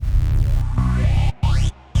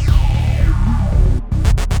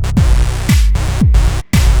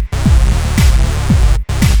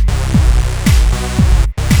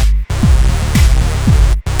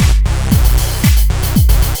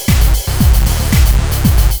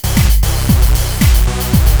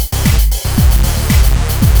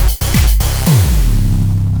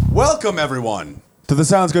Welcome, everyone, to the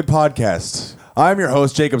Sounds Good podcast. I'm your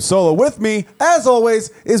host, Jacob Solo. With me, as always,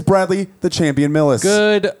 is Bradley, the champion Millis.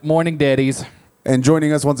 Good morning, daddies. And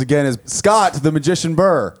joining us once again is Scott, the magician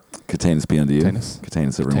Burr. Catanis be unto you.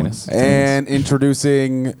 Catanis, everyone. And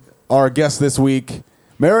introducing our guest this week,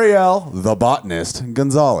 Marielle, the botanist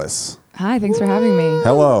Gonzalez. Hi, thanks for having me.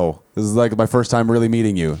 Hello. This is like my first time really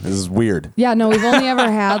meeting you. This is weird. Yeah, no, we've only ever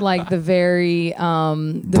had like the very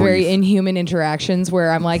inhuman interactions where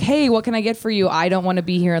I'm like, hey, what can I get for you? I don't want to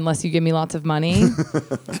be here unless you give me lots of money.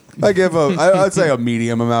 I'd say a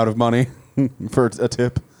medium amount of money for a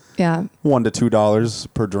tip. Yeah. $1 to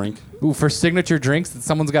 $2 per drink. Ooh, for signature drinks that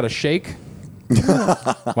someone's got to shake?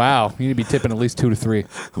 Wow, you need to be tipping at least 2 to 3.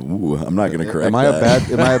 Ooh, I'm not going to correct Am I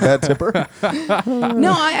a bad tipper?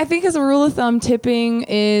 No, I think as a rule of thumb, tipping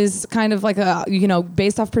is kind of like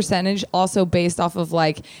based off percentage, also based off of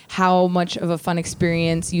like how much of a fun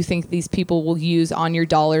experience you think these people will use on your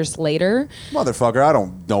dollars later. Motherfucker, I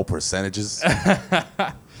don't know percentages.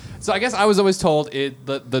 So I guess I was always told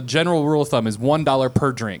the general rule of thumb is $1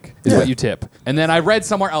 per drink is what you tip. And then I read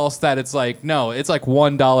somewhere else that it's like, no, it's like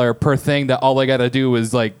 $1 per thing that all they got to do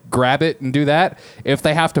is like grab it and do that. If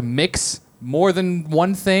they have to mix more than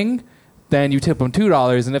one thing, then you tip them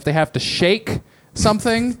 $2. And if they have to shake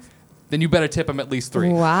something, then you better tip them at least 3.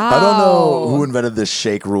 Wow. I don't know who invented this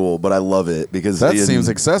shake rule, but I love it because That seems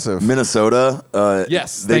excessive. Minnesota.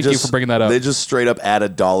 Yes, thank you for bringing that up. They just straight up add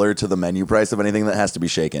 $1 to the menu price of anything that has to be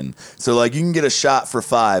shaken. So like you can get a shot for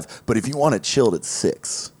 $5, but if you want it chilled, it's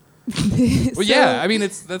 $6. Well, yeah, I mean,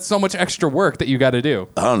 that's so much extra work that you got to do.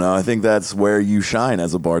 I don't know. I think that's where you shine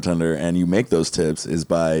as a bartender, and you make those tips is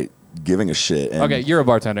by giving a shit. And Okay, you're a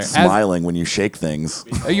bartender. Smiling when you shake things.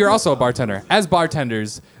 You're also a bartender. As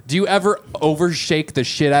bartenders, do you ever overshake the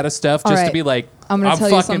shit out of stuff just to be like, I'm gonna tell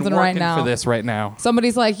you fucking something right working now. for this right now?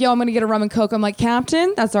 Somebody's like, yo, I'm going to get a rum and Coke. I'm like,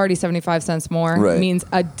 Captain, that's already 75 cents more. Right. Means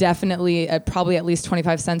probably at least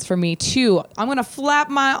 25 cents for me, too. I'm going to flap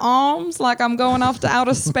my arms like I'm going off to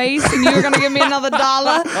outer space, and you're going to give me another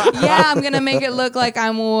 $1. Yeah, I'm going to make it look like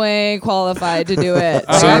I'm way qualified to do it.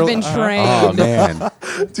 Like, I've been trained. Oh, man.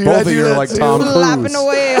 Dude, Both of you are like Tom Flapping Cruise.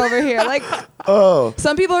 away over here. Like,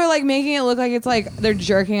 some people are like making it look like it's like they're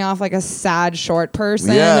jerking off like a sad short person.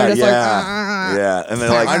 They're just like, yeah, and they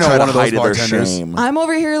like I know try one to of those hide their bartenders. shame. I'm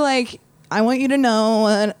over here like, I want you to know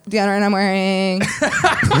what deodorant I'm wearing.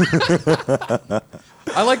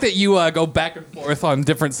 I like that you go back and forth on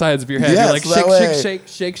different sides of your head. Yes, You're like, that shake, way- shake,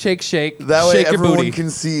 shake, shake, shake. That way, shake your everyone booty. can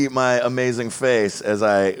see my amazing face as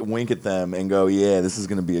I wink at them and go, "Yeah, this is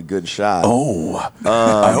going to be a good shot." Oh,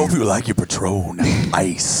 I hope you like your Patron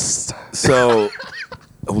iced. So,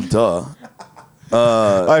 duh.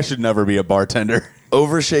 I should never be a bartender.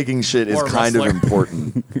 Overshaking shit is Or a kind of wrestler.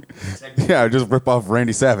 important. Yeah, just rip off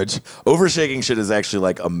Randy Savage. Overshaking shit is actually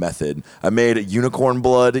like a method. I made unicorn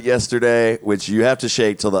blood yesterday, which you have to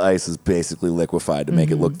shake till the ice is basically liquefied to make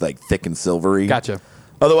it look like thick and silvery. Gotcha.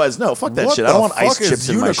 Otherwise, no, fuck that What shit. the I don't want fuck ice is chips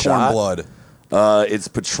in my unicorn shot. blood? It's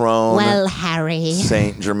Patron, Well, Harry.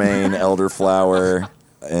 Saint Germain, elderflower,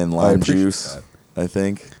 and lime appreciate juice, I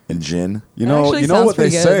think, and gin. You know actually what sounds they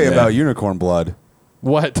pretty good. say Yeah. about unicorn blood?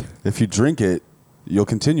 What? If you drink it, you'll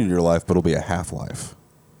continue your life, but it'll be a half-life.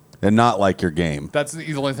 And not like your game. That's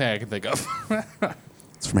the only thing I can think of.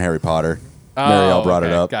 It's from Harry Potter. Oh, Marielle brought it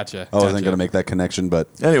okay. up. Gotcha. I wasn't Gotcha. going to make that connection, but...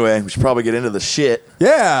 Anyway, we should probably get into the shit.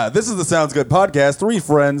 Yeah, this is the Sounds Good podcast. 3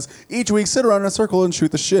 friends each week sit around in a circle and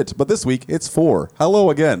shoot the shit. But this week, it's 4.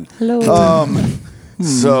 Hello again. Hello.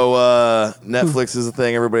 So, Netflix is a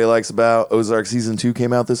thing everybody likes about. Ozark Season 2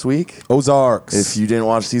 came out this week. Ozarks. If you didn't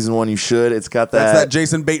watch Season 1, you should. It's got That's that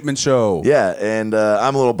Jason Bateman show. Yeah, and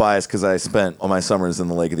I'm a little biased because I spent all my summers in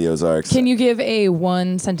the Lake of the Ozarks. Can you give a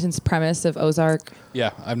one-sentence premise of Ozark?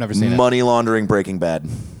 Yeah, I've never seen it. Money laundering Breaking Bad.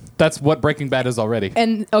 That's what Breaking Bad is already.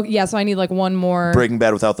 And so I need like one more. Breaking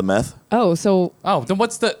Bad without the meth. Oh, so Oh, then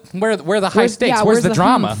what's the where the high where's- stakes? yeah, where's the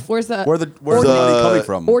drama? humph? Where's the Where's the money coming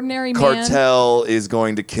from? ordinary man? Cartel is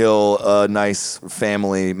going to kill a nice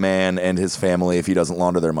family man and his family if he doesn't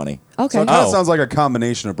launder their money. Okay. So it kind of Oh. sounds like a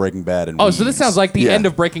combination of Breaking Bad and Oh, so this Weeds. sounds like the Yeah. end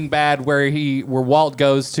of Breaking Bad where Walt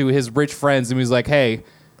goes to his rich friends and he's like, "Hey,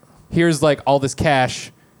 here's like all this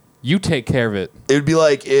cash. You take care of it." It would be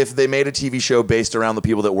like if they made a TV show based around the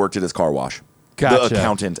people that worked at his car wash. Gotcha. The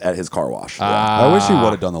accountant at his car wash. I wish he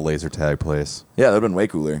would have done the laser tag place. Yeah, that would have been way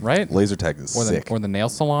cooler. Right? Laser tag is Or sick. the nail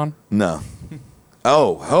salon. No.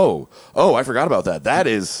 Oh, I forgot about that. That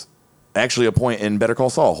is actually a point in Better Call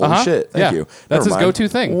Saul. Holy Uh-huh. shit. Thank Yeah. you. That's Never his mind. go-to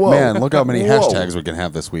thing. Whoa. Man, look how many Whoa. hashtags we can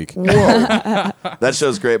have this week. Whoa. That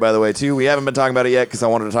show's great, by the way, too. We haven't been talking about it yet because I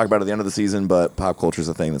wanted to talk about it at the end of the season, but pop culture is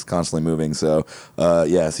a thing that's constantly moving. So,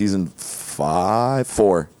 season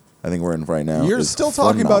 4. I think we're in right now. You're is still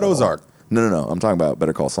talking about phenomenal. Ozark. No. I'm talking about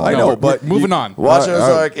Better Call Saul. I No, know, we're but moving on. Watch All right,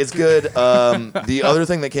 Ozark. It's good. The other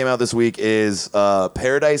thing that came out this week is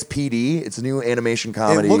Paradise PD. It's a new animation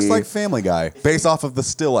comedy. It looks like Family Guy, based off of the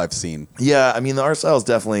still I've seen. Yeah, I mean, the art style is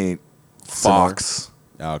definitely Fox.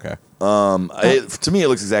 Oh, okay. To me, it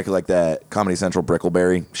looks exactly like that Comedy Central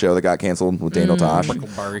Brickleberry show that got canceled with Daniel Tosh.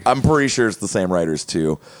 Brickleberry. I'm pretty sure it's the same writers,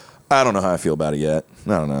 too. I don't know how I feel about it yet.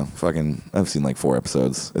 I don't know. I've seen like 4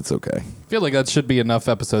 episodes. It's okay. I feel like that should be enough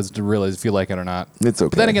episodes to really feel like it or not. It's okay.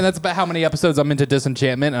 But then again, that's about how many episodes I'm into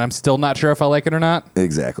Disenchantment, and I'm still not sure if I like it or not.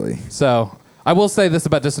 Exactly. So I will say this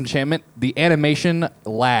about Disenchantment: the animation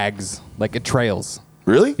lags, like it trails.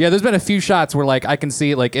 Really? Yeah, there's been a few shots where like I can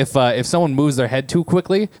see like if someone moves their head too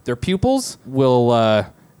quickly, their pupils will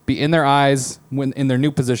be in their eyes when in their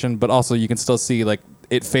new position, but also you can still see like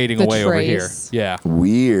it fading The away over here. trace. Yeah.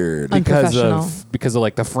 Weird. Because Unprofessional. because of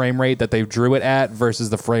like the frame rate that they drew it at versus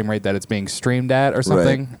the frame rate that it's being streamed at or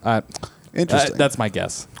something. Interesting. That's my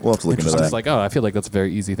guess. We'll have to look into I'm that. just like, oh, I feel like that's a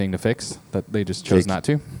very easy thing to fix that they just chose Jake. not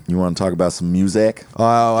to. You want to talk about some music?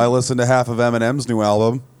 I listened to half of Eminem's new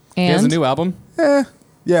album. He has a And new album.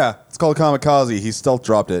 Yeah, it's called Kamikaze. He stealth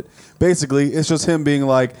dropped it. Basically, it's just him being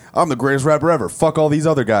like, I'm the greatest rapper ever. Fuck all these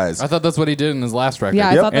other guys. I thought that's what he did in his last record. Yeah,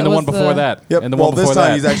 I Yep. thought that And the was one before that. Yep. And the Well, one before this time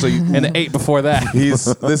that. he's actually and the 8 before that.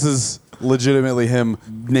 this is legitimately him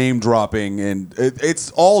name dropping, and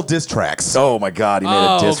it's all diss tracks. Oh my God, he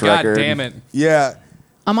made a diss God record. damn it. Yeah.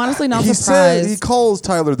 I'm honestly not He said surprised. he calls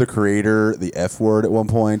Tyler the Creator the F word at one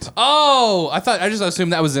point. Oh, I just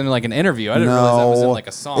assumed that was in like an interview. I didn't realize that was in like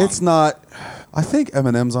a song. It's not. I think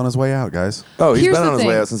Eminem's on his way out, guys. Oh, he's Here's been the on his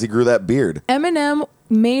way thing. out since he grew that beard. Eminem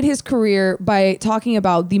made his career by talking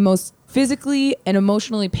about the most physically and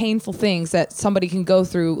emotionally painful things that somebody can go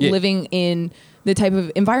through Yeah. living in the type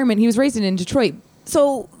of environment he was raised in Detroit.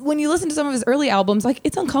 So when you listen to some of his early albums, like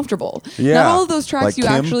it's uncomfortable. Yeah. Not all of those tracks Like you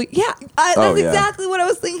Kim? actually. Yeah, that's Oh, yeah. exactly what I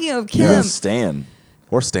was thinking of. Kim. Yeah, Stan.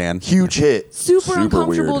 Or Stan. Huge hit. Super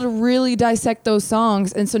uncomfortable weird. to really dissect those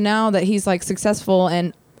songs. And so now that he's like successful,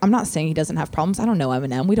 and I'm not saying he doesn't have problems. I don't know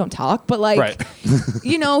Eminem. We don't talk, but like, Right.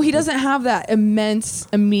 you know, he doesn't have that immense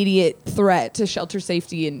immediate threat to shelter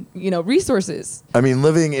safety and, you know, resources. I mean,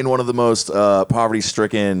 living in one of the most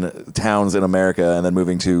poverty-stricken towns in America and then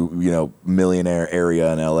moving to, millionaire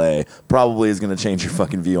area in LA probably is going to change your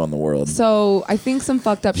fucking view on the world. So I think some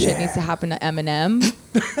fucked up shit Yeah. needs to happen to Eminem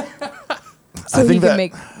so I he think can that-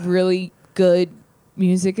 make really good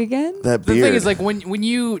music again. That The beard. thing is, like, when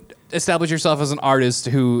you establish yourself as an artist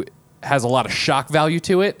who has a lot of shock value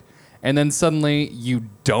to it, and then suddenly you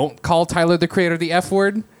don't call Tyler the Creator the F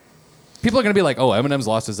word, people are gonna be like, "Oh, Eminem's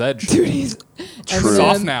lost his edge." Dude, he's Eminem,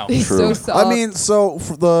 Soft now. He's True. so soft. I mean, so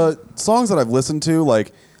for the songs that I've listened to,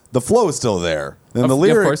 like the flow is still there, and the Of- yeah, of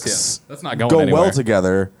lyrics course, yeah. That's not going go anywhere. well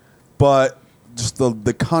together, but just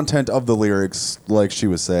the content of the lyrics, like she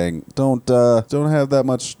was saying, don't have that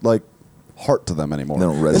much like heart to them anymore. They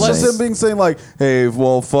don't It's just resonate. him being saying like, "Hey,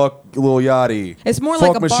 well, fuck Lil Yachty." it's more fuck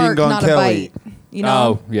like a Machine bark, Gun not Kelly. a bite. You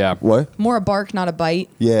know, Oh, yeah. What? more a bark, not a bite.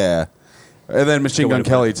 Yeah. And then Machine Good way Gun to put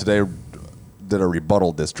Kelly today did a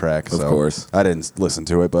rebuttal diss track. Of so course. I didn't listen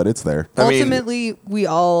to it, but it's there. I mean- Ultimately, we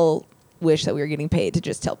all wish that we were getting paid to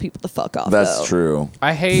just tell people to fuck off. That's though. true.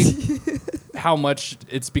 I hate how much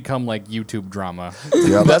it's become like YouTube drama.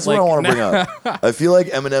 Yeah. That's what I like, want to bring up. I feel like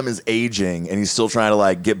Eminem is aging and he's still trying to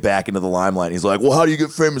like get back into the limelight. He's like, well, how do you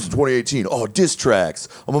get famous in 2018? Oh, diss tracks.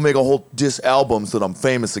 I'm gonna make a whole diss album so that I'm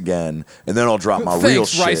famous again, and then I'll drop my real Thanks,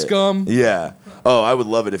 shit. Rice Gum. Yeah. Oh, I would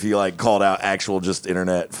love it if he like called out actual just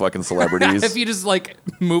internet fucking celebrities. If he just like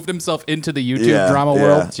moved himself into the YouTube Yeah, drama yeah.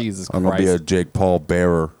 world, Jesus I'm gonna be a Christ. Jake Paul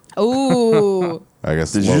bearer. Ooh. I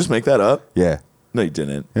guess. Did you well, just make that up? Yeah. No, you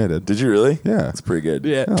didn't. Yeah, I did. Did you really? Yeah. That's pretty good.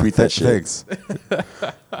 Yeah. Oh, Tweet that shit. Thanks.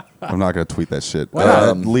 I'm not gonna tweet that shit.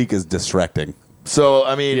 not? That leak is distracting. So,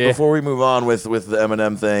 I mean, Yeah. before we move on with the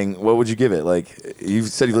Eminem thing, what would you give it? Like, you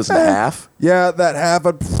said you listened to half? Yeah, that half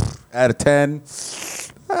out of 10.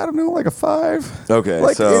 I don't know, like a 5. Okay,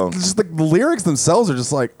 like so- just the lyrics themselves are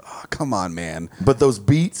just like, oh, come on, man. But those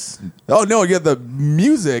beats, Oh no, yeah, the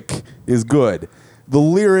music is good.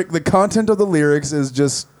 The content of the lyrics is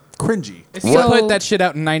just cringy. If you So- put that shit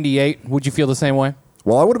out in '98, would you feel the same way?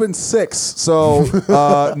 Well, I would have been 6,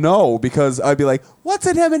 so no, because I'd be like, what's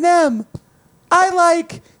an Eminem? I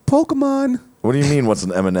like Pokemon. what do you mean, what's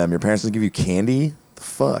an Eminem? Your parents didn't give you candy? The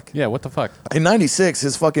fuck? Yeah, what the fuck? In 96,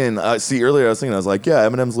 his fucking, see, earlier I was thinking, I was like, yeah,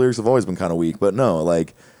 Eminem's lyrics have always been kind of weak, but no,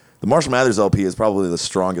 like, the Marshall Mathers LP is probably the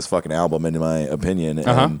strongest fucking album, in my opinion.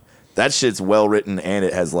 Uh-huh. And that shit's well written and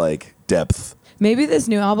it has, like, depth. Maybe this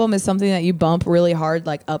new album is something that you bump really hard,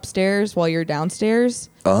 like upstairs while you're downstairs,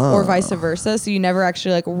 or vice versa. So you never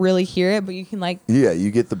actually like really hear it, but you can like Yeah, you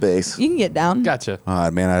get the bass. you can get down. Gotcha.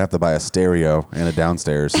 Man, I'd have to buy a stereo and a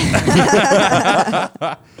downstairs.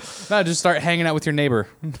 No, just start hanging out with your neighbor.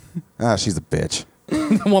 She's a bitch.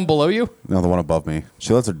 The one below you? No, the one above me.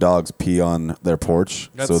 She lets her dogs pee on their porch, so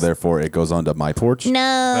That's- therefore it goes onto my porch. No,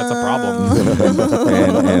 That's a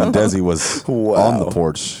problem. And Desi was on the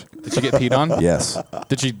porch. Did she get peed on? Yes.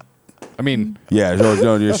 Did she? I mean, Yeah.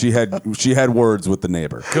 No, she had words with the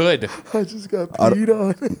neighbor good. I just got peed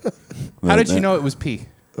on. How did you know it was pee?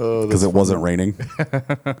 because it wasn't raining.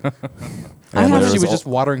 I And have- there's She was al- just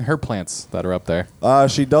watering her plants that are up there.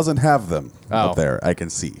 She doesn't have them Oh. up there. I can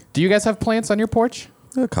see Do you guys have plants on your porch?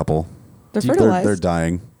 a couple. they're They're fertilized.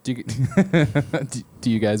 dying. Do you, do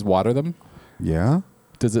you guys water them? Yeah.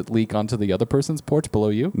 Does it leak onto the other person's porch below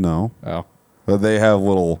you? No. Oh. But they have a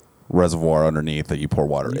little reservoir underneath that you pour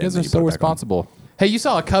water You in. guys and are you so put it back on. responsible. Hey, you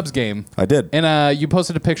saw a Cubs game. I did. And you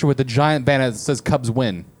posted a picture with a giant banner that says Cubs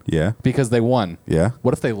win Yeah. because they won. Yeah.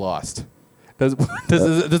 What if they lost?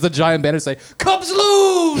 Does a giant banner say Cubs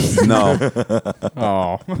lose? No.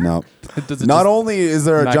 Oh. No. Does it Not just only is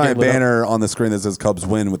there a not get giant lit up? banner on the screen that says Cubs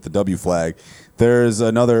win with the W flag, there's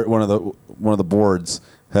another one of the boards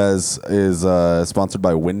is sponsored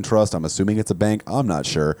by Wintrust. I'm assuming it's a bank. I'm not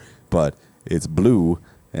sure, but it's blue.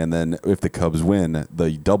 And then if the Cubs win,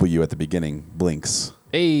 the W at the beginning blinks.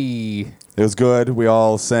 Hey. It was good. We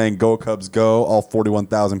all sang "Go Cubs Go!" All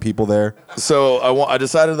 41,000 people there. So I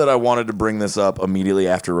decided that I wanted to bring this up immediately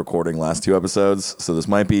after recording last 2 episodes. So this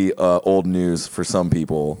might be old news for some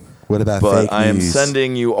people. What about But fake I am news?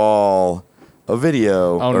 sending you all a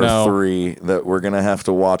video Oh, or no. 3 that we're going to have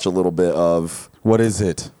to watch a little bit of. What is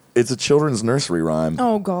it? It's a children's nursery rhyme.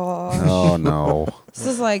 Oh god, Oh no! this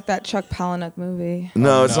is like that Chuck Palahniuk movie.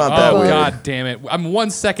 No, it's not that Oh, weird. God damn it. I'm 1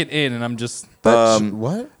 second in and I'm just.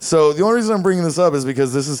 What? So the only reason I'm bringing this up is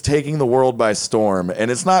because this is taking the world by storm,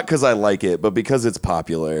 and it's not because I like it, but because it's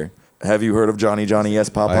popular. Have you heard of Johnny Yes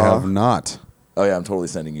Papa? I have not. Oh yeah, I'm totally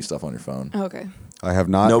sending you stuff on your phone. Okay. I have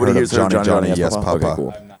not. Nobody heard here's of heard Johnny Yes Papa. Okay,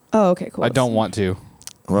 cool. Oh, okay, cool. I don't want to.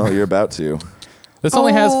 Well, you're about to. This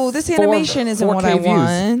only has. Oh, this 4 animation isn't what 4K I views.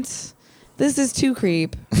 want. This is too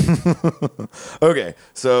creep. Okay,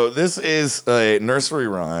 so this is a nursery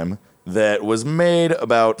rhyme that was made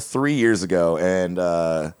about 3 years ago,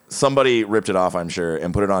 and somebody ripped it off, I'm sure,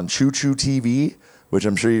 and put it on Choo Choo TV, which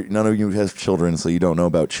I'm sure none of you have children, so you don't know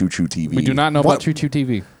about Choo Choo TV. We do not know What? about Choo Choo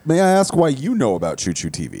TV. May I ask why you know about Choo Choo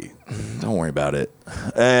TV? Don't worry about it.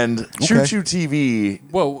 And Choo Choo TV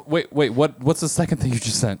Whoa, wait. What's the second thing you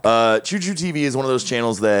just sent? Choo Choo TV is one of those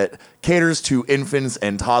channels that caters to infants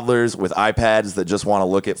and toddlers with iPads that just want to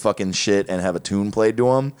look at fucking shit and have a tune played to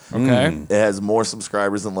them. Okay. It has more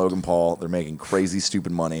subscribers than Logan Paul. They're making crazy,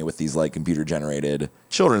 stupid money with these like computer-generated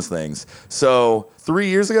children's things. So 3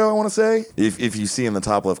 years ago, I want to say, if you see in the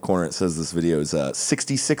top left corner, it says this video is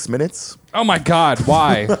 66 minutes, Oh my God,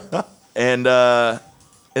 why? and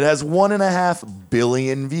it has 1.5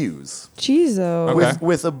 billion views Jeezo. Okay.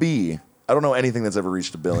 with a B. I don't know anything that's ever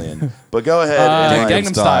reached 1 billion, but go ahead and like,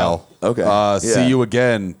 Gangnam Style. Okay. Yeah. See Yeah. You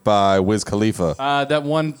Again by Wiz Khalifa. That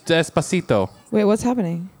one Despacito. Wait, what's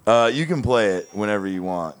happening? You can play it whenever you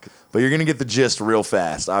want, but you're gonna get the gist real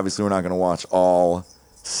fast. Obviously, we're not gonna watch all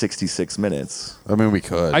 66 minutes. I mean, we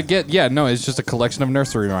could. It's just a collection of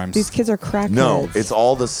nursery rhymes. These kids are crackheads. No, it's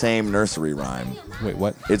all the same nursery rhyme. Wait,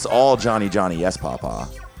 what? It's all Johnny Yes Papa.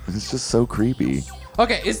 It's just so creepy.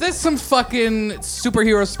 Okay, is this some fucking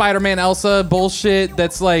superhero Spider-Man Elsa bullshit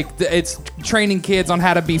that's like, it's training kids on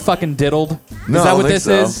how to be fucking diddled? No, is I that don't what think this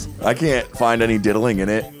so. is? I can't find any diddling in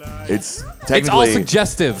it. It's technically. It's all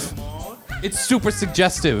suggestive. It's super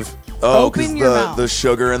suggestive. Oh, 'cause Open your mouth. the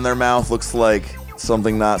sugar in their mouth looks like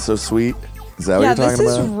something not so sweet. Is that Yeah, what you're this talking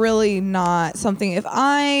is about? really not something. If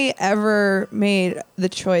I ever made the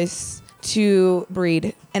choice to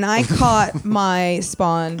breed and I caught my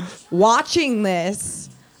spawn watching this,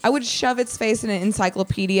 I would shove its face in an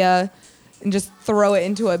encyclopedia and just throw it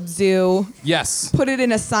into a zoo, Yes. put it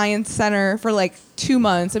in a science center for like 2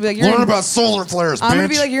 months. I'd be like, you're Learn in, about solar flares, I'm bitch. gonna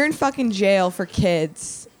be like, you're in fucking jail for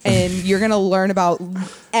kids. And you're gonna learn about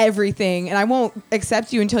everything, and I won't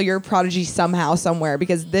accept you until you're a prodigy somehow, somewhere,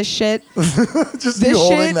 because this shit Just this you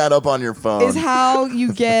holding shit that up on your phone. is how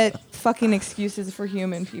you get fucking excuses for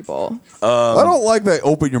human people. I don't like that.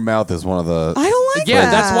 Open your mouth is one of the. I don't like Yeah,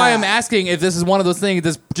 that. that's why I'm asking if this is one of those things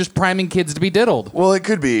that's just priming kids to be diddled. Well, it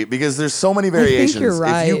could be because there's so many think variations. you're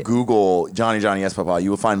right. If you Google Johnny Yes Papa, you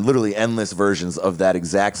will find literally endless versions of that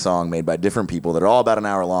exact song made by different people that are all about an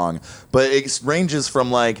hour long. But it ranges from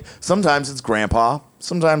like sometimes it's grandpa,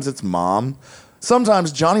 sometimes it's mom,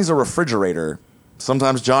 Sometimes Johnny's a refrigerator.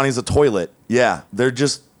 Sometimes Johnny's a toilet. Yeah, they're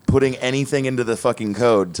just putting anything into the fucking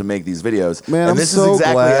code to make these videos. Man, and I'm this so is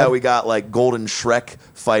exactly glad. how we got like Golden Shrek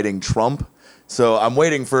fighting Trump. So I'm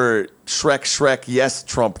waiting for Shrek, yes,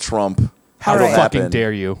 Trump. How It'll fucking happen.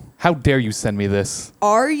 dare you? How dare you send me this?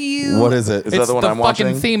 Are you? What is it? Is that It's the one I'm fucking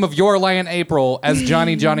watching? theme of Your Lie in April as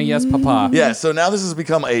Johnny, yes, Papa. Yeah, so now this has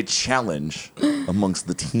become a challenge amongst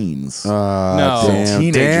the teens. No. damn.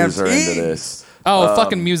 Teenagers damn are into teens. this. Oh,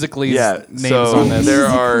 fucking Musically Yeah, names so on this. there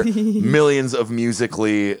are millions of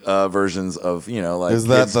Musically versions of, like Is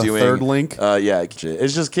that kids the doing, third link? Yeah,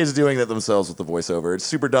 it's just kids doing it themselves with the voiceover. It's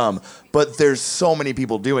super dumb, but there's so many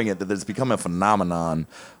people doing it that it's become a phenomenon.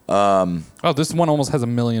 Oh, this one almost has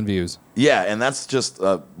 1 million views. Yeah, and that's just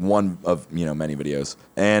one of many videos.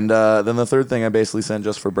 And then the third thing I basically sent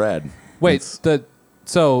just for Brad. Wait, It's-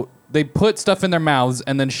 so they put stuff in their mouths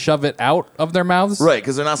and then shove it out of their mouths? right,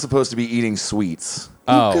 because they're not supposed to be eating sweets,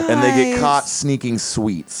 Oh. and they get Guys. caught sneaking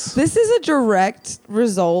sweets. This is a direct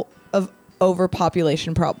result of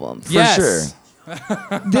overpopulation problems. For Yes. sure.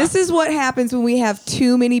 This is what happens when we have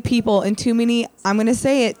too many people and too many, I'm going to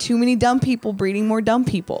say it, too many dumb people breeding more dumb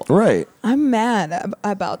people. Right. I'm mad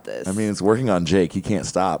about this. I mean, it's working on Jake. He can't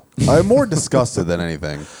stop. I'm more disgusted than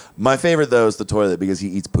anything. My favorite though is the toilet because he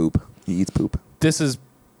eats poop. He eats poop. This is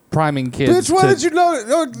priming kids. Bitch, why to- did you know?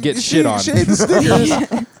 No, get she, shit on. She ate the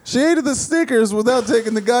Snickers. She ate the Snickers without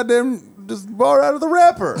taking the goddamn just bar out of the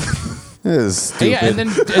wrapper. This is stupid. Yeah, and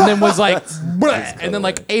then was like, "Bleh," and then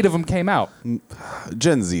like 8 of them came out.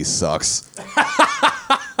 Gen Z sucks.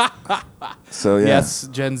 So yeah, Yes,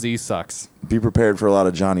 Gen Z sucks. be prepared for a lot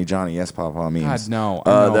of Johnny, yes, Papa memes. God, no.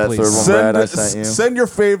 No, that please. third one, Brad, I sent you. Send your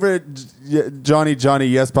favorite Johnny,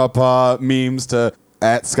 yes, Papa memes to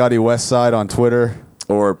at Scotty Westside on Twitter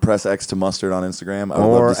Or press X to mustard on Instagram. I would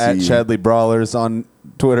or love to at see. Chadley Brawlers on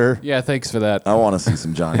Twitter. Yeah, thanks for that. I want to see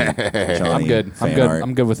some Johnny. I'm good. I'm fan good. art.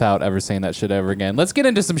 I'm good without ever saying that shit ever again. Let's get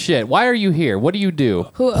into some shit. Why are you here? What do you do?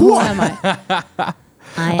 who am I?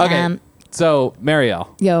 I Okay. am. So, Marielle,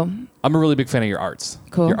 Yo, I'm a really big fan of your arts.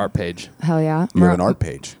 Cool. Your art page. hell yeah. You have an art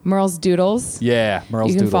page. Merle's Doodles. Yeah,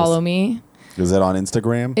 Merle's You can Doodles. follow me. Is that on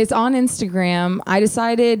Instagram? It's on Instagram. I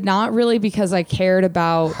decided not really because I cared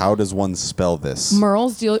about How does one spell this?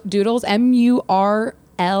 Merle's Doodles, Murls,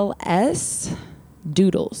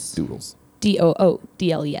 Doodles. Doodles.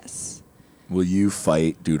 Doodles. Will you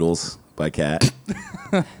fight Doodles by Cat?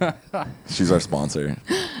 She's our sponsor.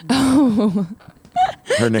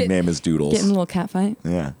 Her nickname is Doodles. Getting a little cat fight.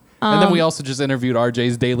 Yeah. And then we also just interviewed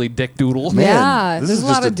RJ's Daily Dick Doodle. Yeah, this there's is a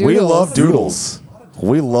lot just of We doodles. love doodles.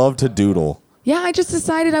 We love to doodle. Yeah, I just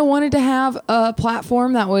decided I wanted to have a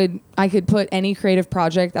platform that I could put any creative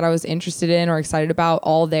project that I was interested in or excited about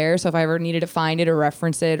all there. So if I ever needed to find it or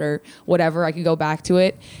reference it or whatever, I could go back to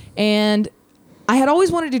it. And I had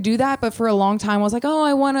always wanted to do that, but for a long time I was like, oh,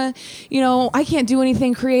 I want to, I can't do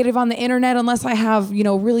anything creative on the internet unless I have,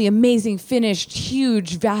 really amazing, finished,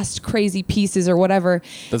 huge, vast, crazy pieces or whatever.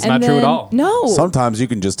 That's And not true at then- all. No. Sometimes you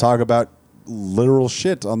can just talk about literal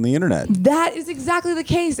shit on the internet. That is exactly the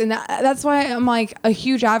case. And that's why I'm like a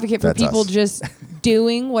huge advocate for That's people us. just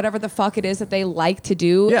doing whatever the fuck it is that they like to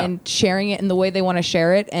do Yeah. and sharing it in the way they want to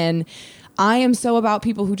share it. And I am so about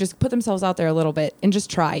people who just put themselves out there a little bit and just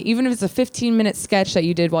try. Even if it's a 15-minute sketch that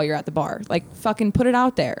you did while you're at the bar. Like, fucking put it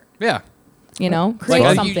out there. Yeah. Create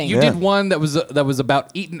Like something. you did one that was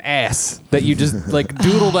about eating ass that you just like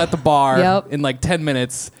doodled at the bar Yep. in like 10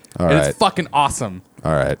 minutes. All and right. it's fucking awesome.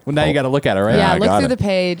 All right. Well, now you got to look at it, right? Yeah, I look got through it. the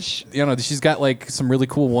page. She's got like some really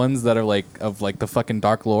cool ones that are like of like the fucking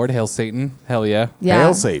Dark Lord, Hail Satan. Hell yeah. Yeah.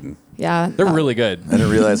 Hail Satan. Yeah. They're really good. I didn't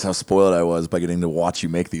realize how spoiled I was by getting to watch you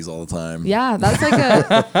make these all the time. Yeah, that's like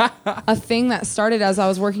a thing that started as I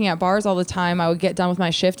was working at bars all the time. I would get done with my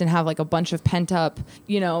shift and have like a bunch of pent up,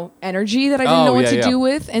 energy that I didn't know what to do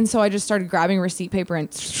with. And so I just started grabbing receipt paper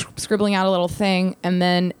and scribbling out a little thing. And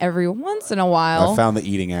then every once in a while, I found the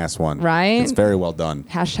eating ass one. Right? It's very well done.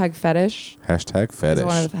 hashtag fetish Hashtag is fetish.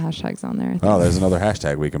 one of the hashtags on there. I think. Oh, there's another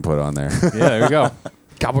hashtag we can put on there. Yeah, there we go.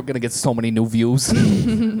 God, we're gonna get so many new views.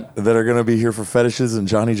 That are gonna be here for fetishes and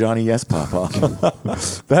Johnny, yes, Papa.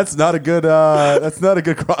 That's not a good. That's not a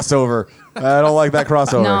good crossover. I don't like that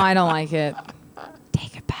crossover. No, I don't like it.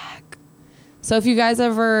 Take it back. So if you guys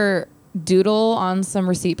ever doodle on some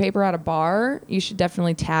receipt paper at a bar, you should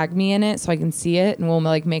definitely tag me in it so I can see it, and we'll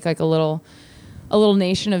like make like a little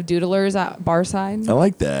nation of doodlers at bar side. I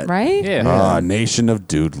like that. Right? Yeah. Nation of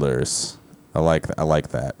doodlers. I like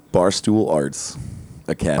that. Barstool Arts.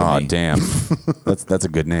 Academy. Oh, damn. That's a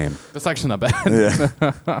good name. That's actually not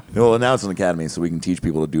bad. Well, now it's an academy, so we can teach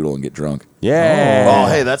people to doodle and get drunk. Yeah. Oh,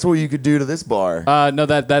 hey, that's what you could do to this bar. No,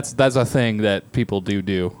 that's a thing that people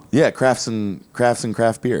do. Yeah, crafts and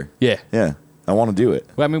craft beer. Yeah. Yeah, I want to do it.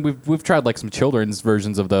 Well, I mean, we've tried like some children's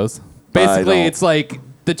versions of those. Basically, don't. it's like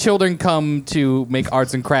the children come to make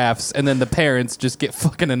arts and crafts, and then the parents just get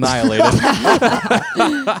fucking annihilated.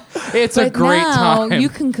 It's a But great now time. you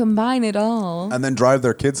can combine it all. And then drive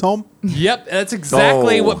their kids home? Yep, that's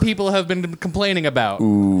exactly Oh. what people have been complaining about.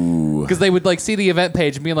 Because they would like see the event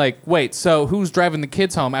page and be like, "Wait, so who's driving the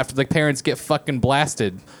kids home after the parents get fucking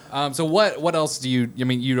blasted?" So what else do you? I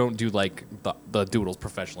mean, you don't do like the doodles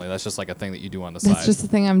professionally. That's just like a thing that you do on the side. That's just the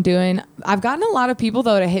thing I'm doing. I've gotten a lot of people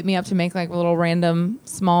though to hit me up to make like little random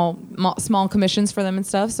small commissions for them and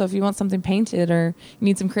stuff. So if you want something painted or you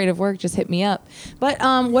need some creative work, just hit me up. But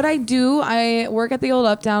what I do, I work at the old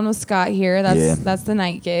Uptown with Scott here. That's the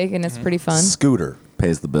night gig, and it's pretty fun. Scooter.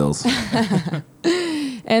 Pays the bills.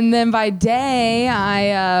 And then by day,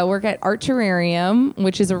 I work at Art Terrarium,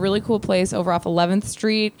 which is a really cool place over off 11th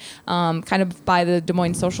Street, kind of by the Des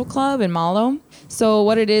Moines Social Club in Malo. So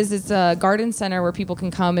what it is, it's a garden center where people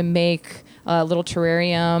can come and make a little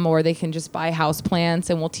terrarium, or they can just buy house plants,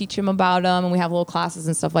 and we'll teach them about them, and we have little classes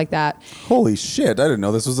and stuff like that. Holy shit. I didn't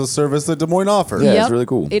know this was a service that Des Moines offered. Yeah, it's really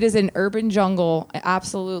cool. It is an urban jungle,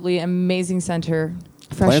 absolutely amazing center.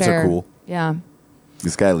 Fresh Plants are air. cool. Yeah.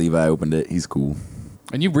 This guy Levi opened it. He's cool.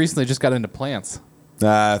 And you recently just got into plants.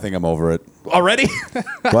 Nah, I think I'm over it. Already?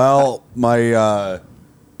 Well, my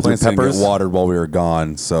plants didn't peppers? get watered while we were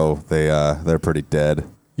gone, so they're pretty dead.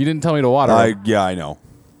 You didn't tell me to water. I know.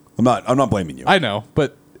 I'm not blaming you. I know,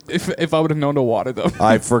 but if I would have known to water them,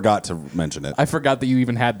 I forgot to mention it. I forgot that you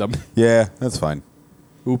even had them. Yeah, that's fine.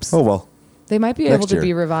 Oops. Oh well. They might be Next able to year.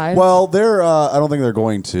 be revived. Well, they're I don't think they're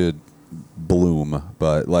going to bloom,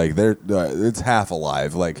 but like they're it's half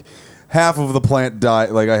alive. Like half of the plant died.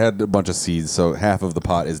 Like I had a bunch of seeds, so half of the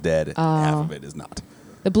pot is dead, and half of it is not.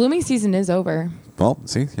 The blooming season is over. Well,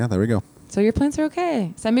 see, yeah, there we go. So your plants are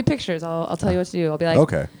okay. Send me pictures. I'll tell you what to do. I'll be like,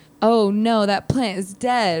 Okay. oh no, that plant is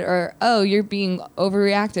dead, or oh, you're being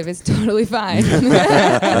overreactive. It's totally fine.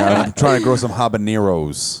 I'm trying to grow some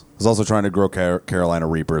habaneros. I was also trying to grow Carolina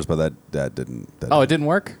Reapers, but that didn't. Oh, it didn't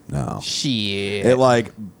work? No. Shit. It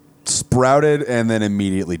like sprouted and then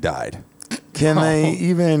immediately died. Can they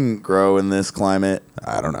even grow in this climate?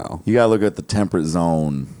 I don't know. You gotta look at the temperate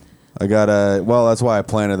zone. I got well, that's why I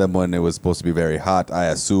planted them when it was supposed to be very hot. I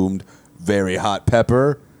assumed very hot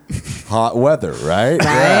pepper, hot weather, right?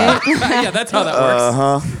 Right? yeah, that's how that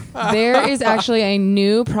works. There is actually a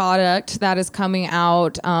new product that is coming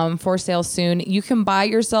out for sale soon. You can buy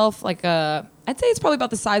yourself like I'd say it's probably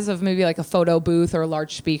about the size of maybe like a photo booth or a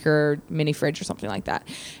large speaker, mini fridge or something like that.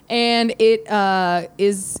 And it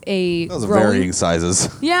is a Those are growing- varying sizes.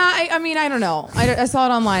 Yeah, I mean, I don't know. I saw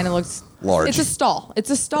it online. It looks Large. It's a stall.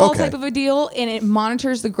 It's a stall Okay. type of a deal, and it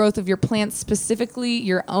monitors the growth of your plants, specifically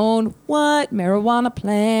your own marijuana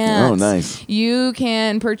plants. Oh, nice. You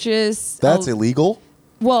can purchase. That's illegal.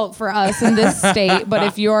 Well, for us in this state, but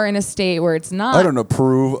if you're in a state where it's not, I don't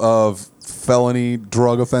approve of felony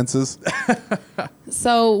drug offenses.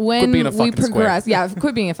 So when being a we fucking square. progress, yeah,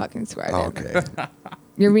 quit being a fucking square. dude. Okay.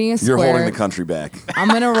 You're being a You're square. holding the country back. I'm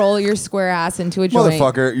gonna roll your square ass into a joint.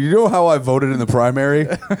 Motherfucker, you know how I voted in the primary?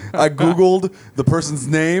 I Googled the person's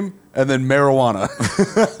name and then marijuana.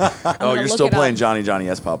 Oh, gonna you're look still it up. playing Johnny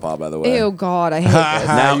Yes Papa, by the way. Ew, God, I hate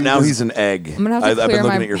this. Now he's an egg. I'm gonna have to I've clear been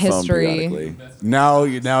my looking at your history. phone periodically. now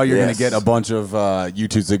you're going Yes. to get a bunch of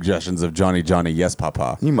YouTube suggestions of Johnny Yes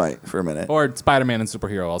Papa. You might for a minute. Or Spider-Man and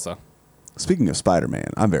Superhero also. Speaking of Spider-Man,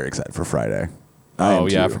 I'm very excited for Friday. I am Oh,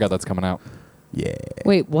 yeah, I too. forgot that's coming out. Yeah.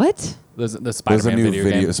 Wait, what? There's the There's a Spider-Man new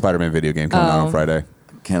video game. Spider-Man video game coming out Oh. on Friday.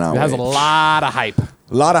 Cannot It has a wait. lot of hype. A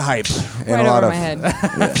lot of hype and Right a lot over of my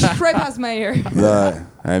head. Right past my ear.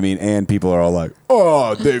 and people are all like,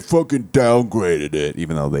 "Oh, they fucking downgraded it,"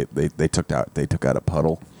 even though they took out a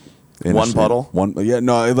puddle. One puddle?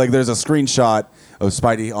 Like there's a screenshot of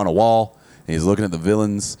Spidey on a wall, and he's looking at the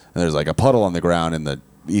villains, and there's like a puddle on the ground in the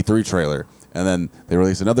E3 trailer, and then they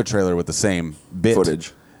release another trailer with the same bit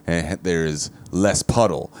Footage. and there's less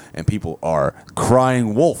puddle, and people are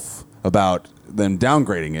crying wolf about them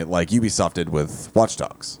downgrading it, like Ubisoft did with Watch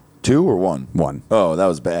Dogs. 2 or 1? 1. Oh, that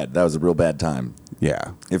was bad. That was a real bad time.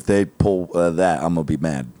 Yeah. If they pull that, I'm gonna be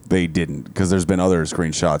mad. They didn't, because there's been other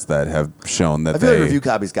screenshots that have shown that I feel they. like review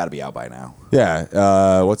copy's got to be out by now.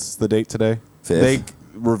 Yeah. What's the date today? Fifth. They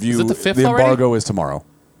review. Is it the 5th the already? embargo is tomorrow.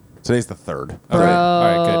 Today's the 3rd. All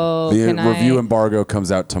right, good. The can review I- embargo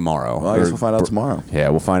comes out tomorrow. Well, I guess we'll find out tomorrow. Yeah,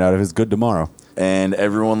 we'll find out if it's good tomorrow. and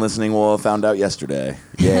everyone listening will have found out yesterday.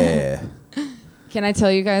 Yeah. Can I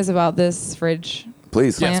tell you guys about this fridge?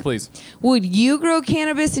 Please. Yes, Plant? please. Would you grow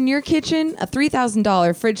cannabis in your kitchen? A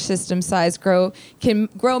 $3,000 fridge system size grow can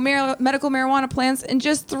grow medical marijuana plants in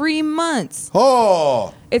just 3 months.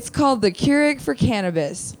 Oh. It's called the Keurig for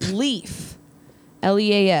Cannabis. Leaf.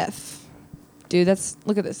 Leaf. Dude,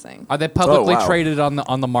 look at this thing. Are they publicly wow. traded on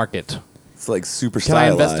the market? It's like super Can I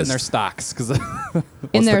stylized. invest in their stocks? Because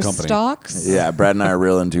In their company? stocks? Yeah, Brad and I are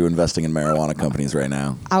real into investing in marijuana companies right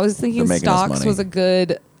now. I was thinking They're making us stocks money. was a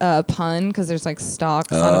good pun because there's like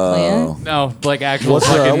stocks on a plant. no, like actual What's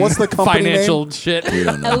fucking the company financial shit. We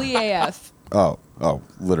don't know. Leaf. Oh,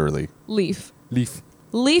 literally. Leaf. Leaf.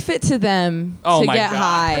 Leaf it to them Oh to my get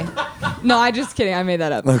God. high. No, I just kidding. I made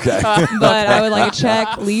that up. Okay. But I would like a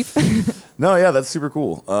check. Leaf. No, yeah, that's super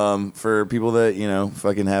cool. For people that,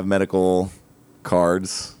 fucking have medical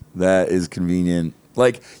cards, that is convenient.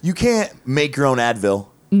 Like, you can't make your own Advil.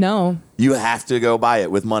 No. You have to go buy it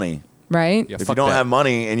with money. Right? Yeah, If you fuck don't that. have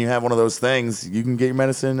money and you have one of those things, you can get your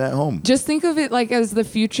medicine at home. Just think of it like as the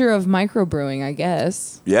future of microbrewing, I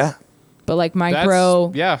guess. Yeah. But like micro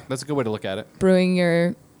That's a good way to look at it. brewing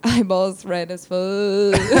your eyeballs red as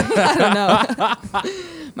fuck. I don't know.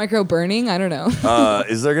 Micro burning? I don't know.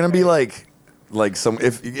 Is there gonna be like some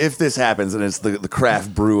if this happens and it's the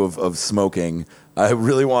craft brew of smoking? I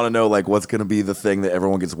really want to know like what's gonna be the thing that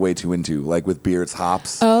everyone gets way too into. Like with beer, it's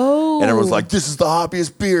hops. Oh. And everyone's like, "This is the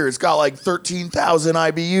hoppiest beer. It's got like 13,000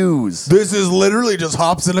 IBUs." This is literally just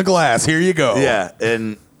hops in a glass. Here you go. Yeah,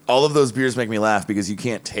 and all of those beers make me laugh because you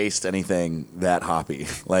can't taste anything that hoppy.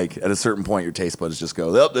 Like at a certain point, your taste buds just go,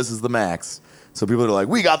 "Oh, this is the max." So people are like,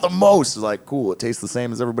 "We got the most." It's like, cool. It tastes the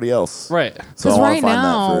same as everybody else. Right. So I Because wanna right find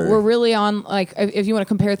now that for, we're really on like if you want to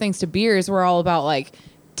compare things to beers, we're all about like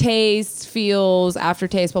taste, feels,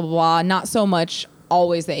 aftertaste, blah blah blah. Not so much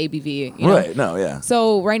always the ABV. You know? right. No, yeah.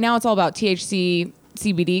 So right now it's all about THC,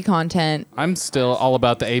 CBD content. I'm still all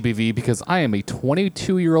about the ABV because I am a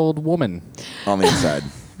 22-year-old woman On the inside.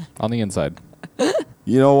 on the inside.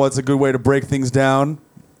 You know what's a good way to break things down?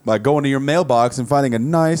 By going to your mailbox and finding a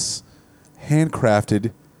nice,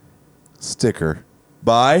 handcrafted sticker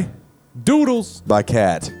by Doodles. by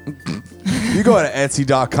Cat. You go to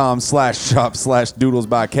Etsy.com/shop/Doodles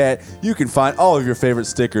by Cat. You can find all of your favorite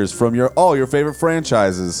stickers from all your favorite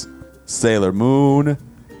franchises: Sailor Moon,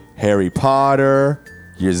 Harry Potter,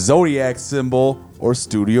 your Zodiac symbol, or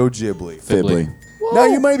Studio Ghibli. Fibly. Now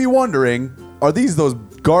you may be wondering, are these those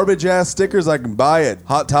garbage ass stickers I can buy at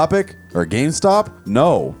Hot Topic or GameStop?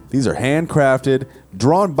 No, these are handcrafted,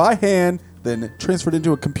 drawn by hand, then transferred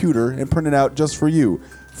into a computer and printed out just for you.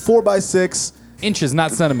 4x6 Inches,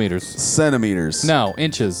 not centimeters. centimeters. No,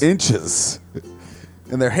 inches. Inches.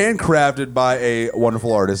 And they're handcrafted by a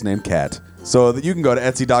wonderful artist named Kat. So that you can go to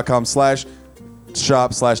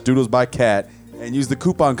Etsy.com/shop/Doodles by Cat and use the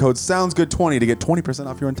coupon code SoundsGood20 to get 20%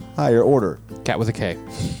 off your entire order. Cat with a K.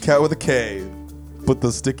 Cat with a K. Put the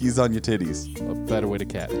stickies on your titties. A better way to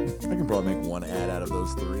cat. I can probably make one ad out of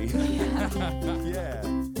those three. Yeah.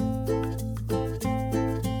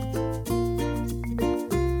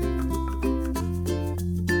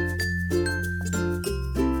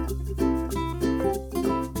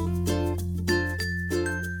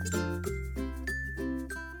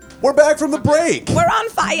 We're back from the break. We're on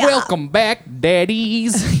fire. Welcome back,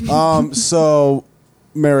 daddies. So,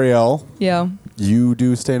 Marielle, Yeah. you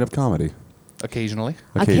do stand-up comedy. Occasionally.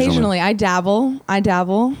 Occasionally, I dabble. That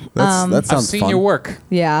I've sounds seen fun. your work.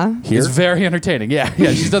 Yeah. Here? It's very entertaining. Yeah,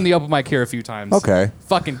 yeah. She's done the open mic here a few times. Okay.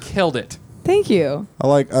 Fucking killed it. Thank you.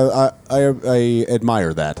 I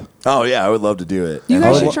admire that. Oh yeah, I would love to do it. You And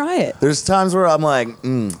guys I should would- try it. There's times where I'm like,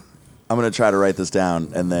 I'm gonna try to write this down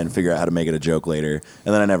and then figure out how to make it a joke later,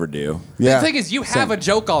 and then I never do. Yeah. The thing is, you have a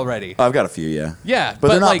joke already. I've got a few, yeah. Yeah, but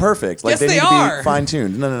they're not like, perfect. Like yes, they they need are. to be fine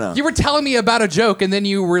tuned. No. You were telling me about a joke, and then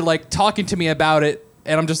you were like talking to me about it,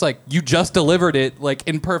 and I'm just like, you just delivered it like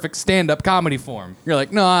in perfect stand-up comedy form. You're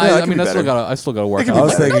like, no, Yeah, it I can mean, be I still better. gotta work on I it.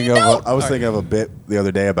 was thinking you don't. thinking of a bit the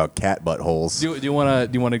other day about cat buttholes. Do you wanna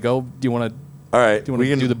go? Do you wanna? All right, Do you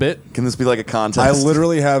wanna do the bit? Can this be like a contest? I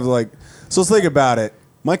literally have so let's think about it.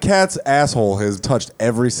 My cat's asshole has touched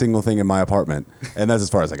every single thing in my apartment, and that's as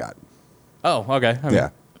far as I got. Oh, okay. I mean, Yeah.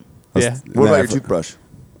 Yeah. What about your toothbrush?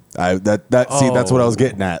 That's what I was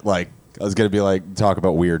getting at. Like I was gonna be like talk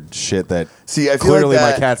about weird shit that See, I feel clearly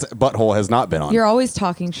like my cat's butthole has not been on. You're always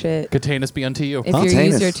talking shit. Containus be unto you. If Oh, you use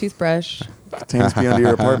Tanus. your toothbrush. Containers be under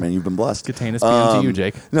your apartment. You've been blessed. Containers be unto you,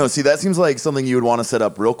 Jake. No, see, that seems like something you would want to set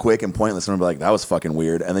up real quick and pointless, and be like, "That was fucking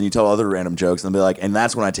weird." And then you tell other random jokes, and be like, "And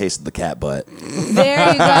that's when I tasted the cat butt."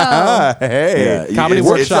 There you go. Hey, Yeah, Comedy it's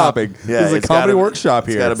workshop. shopping. Yeah, There's a it's comedy gotta- workshop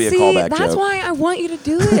It's here. got to be a See, callback that's joke. why I want you to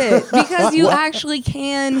do it because you actually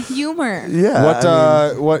can humor.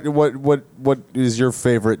 Yeah. What is your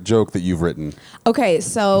favorite joke that you've written? Okay,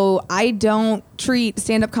 so I don't treat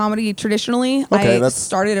stand-up comedy traditionally. Okay, I that's-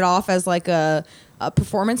 started it off as like a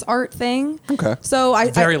performance art thing. Okay. So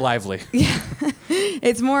Very lively.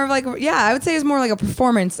 it's more of like, I would say it's more like a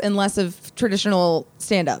performance and less of traditional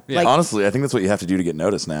stand-up. Yeah. Like, Honestly, I think that's what you have to do to get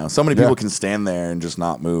noticed now. So many people Yeah. can stand there and just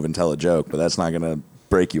not move and tell a joke, but that's not going to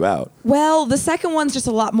break you out. well, the second one's just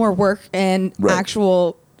a lot more work and Right.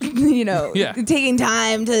 actual, Yeah. taking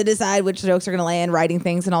time to decide which jokes are going to land, writing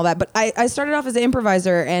things and all that. But I started off as an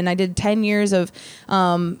improviser, and I did 10 years of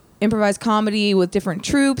improvised comedy with different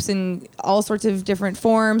troupes and all sorts of different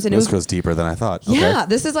forms. And it This was goes deeper than I thought. Okay. Yeah,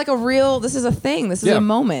 this is like this is a thing. This is Yeah. a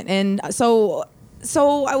moment. And so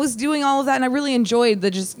I was doing all of that, and I really enjoyed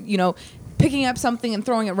the just, picking up something and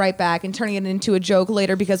throwing it right back and turning it into a joke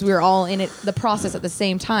later because we were all in it, the process at the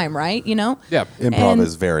same time, right? Yeah. Improv And-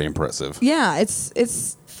 is very impressive. Yeah,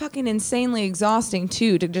 it's fucking insanely exhausting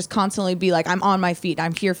too to just constantly be like, I'm on my feet,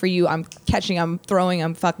 I'm here for you, I'm catching, I'm throwing,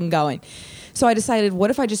 I'm fucking going. So I decided, what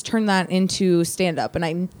if I just turn that into stand-up? And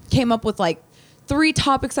I came up with like 3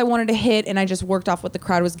 topics I wanted to hit, and I just worked off what the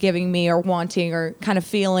crowd was giving me or wanting or kind of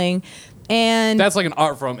feeling. And That's like an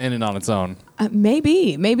art form in and on its own.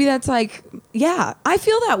 maybe that's like, yeah, I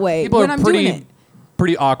feel that way People when are I'm doing it.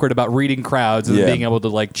 pretty awkward about reading crowds and Yeah. being able to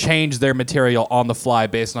like change their material on the fly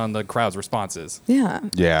based on the crowd's responses. Yeah.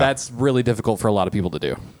 Yeah. That's really difficult for a lot of people to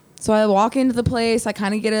do. So I walk into the place, I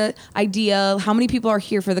kind of get an idea how many people are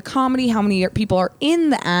here for the comedy, how many people are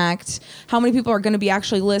in the act, how many people are going to be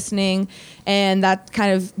actually listening, and that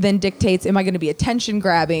kind of then dictates, am I going to be attention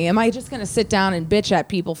grabbing? Am I just going to sit down and bitch at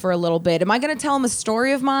people for a little bit? Am I going to tell them a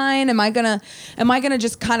story of mine? Am I going to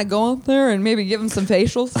just kind of go up there and maybe give them some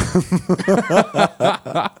facials?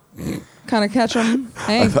 Kind of catch them.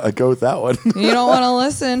 Hey, I go with that one. you don't want to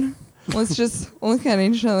listen. Let's just look at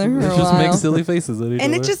each other for a Just while. make silly faces at each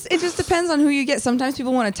And other. it just depends on who you get. Sometimes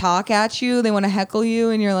people want to talk at you, they want to heckle you,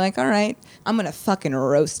 and you're like, all right, I'm gonna fucking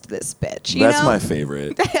roast this bitch. You That's know? my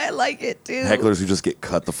favorite. I like it too. Hecklers who just get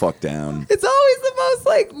cut the fuck down. It's always the most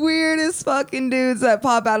like weirdest fucking dudes that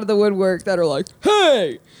pop out of the woodwork that are like,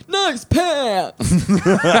 hey, nice pants. And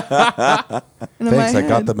in Thanks, my I got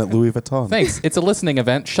head- them at Louis Vuitton. Thanks. It's a listening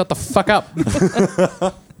event. Shut the fuck up.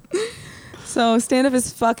 So stand-up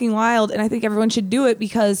is fucking wild, and I think everyone should do it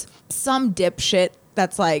because some dipshit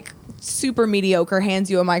that's like super mediocre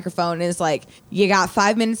hands you a microphone and is like, you got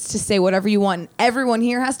 5 minutes to say whatever you want, and everyone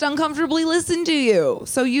here has to uncomfortably listen to you.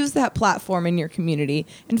 So use that platform in your community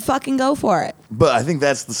and fucking go for it. But I think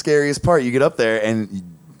that's the scariest part. You get up there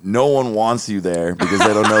and no one wants you there because they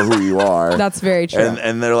don't know who you are. That's very true.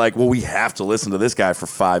 And they're like, well, we have to listen to this guy for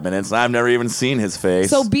 5 minutes. And I've never even seen his face.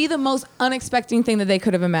 So be the most unexpected thing that they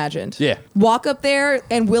could have imagined. Yeah. Walk up there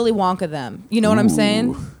and Willy Wonka them. You know what I'm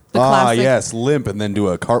saying? The Ah, classic. yes, limp and then do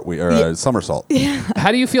a cartwheel or a somersault.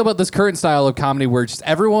 How do you feel about this current style of comedy where just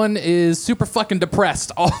everyone is super fucking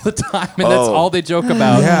depressed all the time and that's Oh. all they joke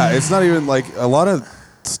about? Yeah, it's not even like a lot of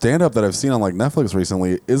stand up that I've seen on like Netflix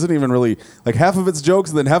recently isn't even really like half of it's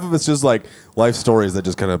jokes and then half of it's just like life stories that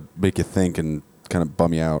just kind of make you think and kind of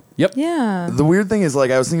bum you out. Yep. Yeah. the weird thing is,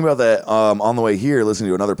 like, I was thinking about that on the way here, listening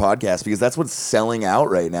to another podcast, because that's what's selling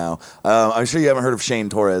out right now. I'm sure you haven't heard of Shane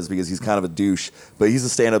Torres because he's kind of a douche, but he's a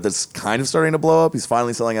stand-up that's kind of starting to blow up. He's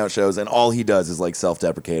finally selling out shows, and all he does is like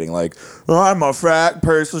self-deprecating, like, I'm a fat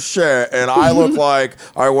piece of shit, and I look like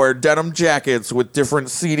I wear denim jackets with different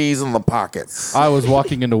CDs in the pockets. I was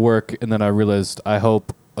walking into work and then I realized I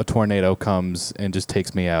hope a tornado comes and just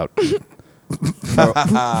takes me out.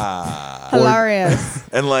 Hilarious.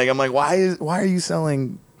 And like, I'm like, why are you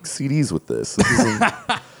selling CDs with this? This isn't-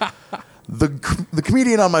 the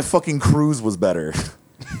comedian on my fucking cruise was better.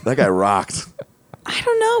 That guy rocked. I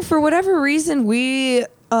don't know. For whatever reason, we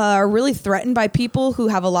are really threatened by people who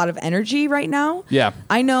have a lot of energy right now. Yeah.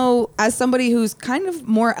 I know as somebody who's kind of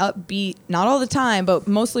more upbeat, not all the time, but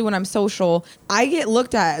mostly when I'm social, I get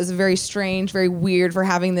looked at as very strange, very weird for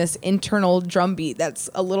having this internal drum beat that's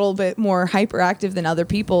a little bit more hyperactive than other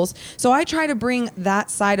people's. So I try to bring that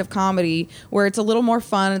side of comedy where it's a little more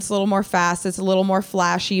fun, it's a little more fast, it's a little more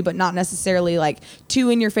flashy, but not necessarily like too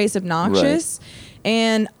in your face obnoxious.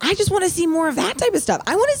 And I just want to see more of that type of stuff.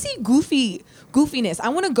 I want to see goofiness. I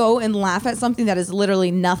want to go and laugh at something that is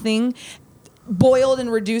literally nothing boiled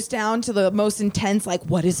and reduced down to the most intense, like,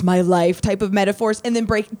 what is my life type of metaphors, and then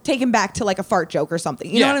taken back to like a fart joke or something.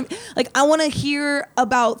 You know what I mean? Like, I want to hear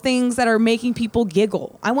about things that are making people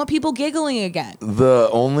giggle. I want people giggling again. The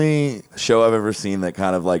only show I've ever seen that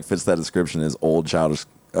kind of like fits that description is old childish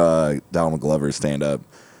Donald Glover stand up.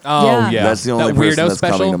 Oh Yeah. yeah, That's the only that person weirdo that's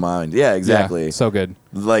special? coming to mind. Yeah, exactly. Yeah, so good.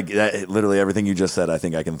 Like literally everything you just said, I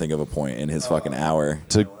think I can think of a point in his fucking hour.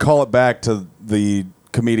 To call it back to the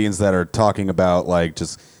comedians that are talking about like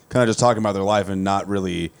just talking about their life and not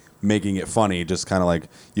really making it funny, just kind of like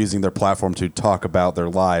using their platform to talk about their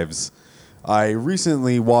lives. I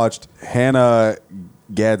recently watched Hannah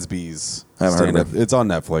Gadsby's I haven't heard of stand-up. it. It's on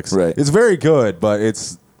Netflix. Right. It's very good, but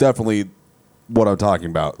it's definitely what I'm talking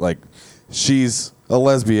about. Like, she's a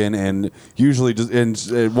lesbian and usually just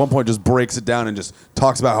at one point just breaks it down and just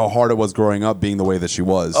talks about how hard it was growing up being the way that she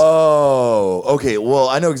was. Oh, okay. Well,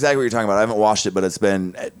 I know exactly what you're talking about. I haven't watched it, but it's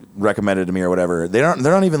been recommended to me or whatever. They're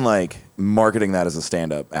not even like marketing that as a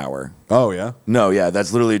stand-up hour. Oh, yeah? No, yeah,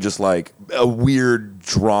 that's literally just like a weird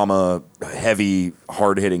drama, heavy,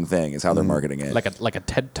 hard-hitting thing is how they're marketing it. Like a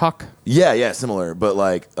TED Talk, yeah, similar, but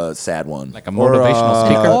like a sad one. like a motivational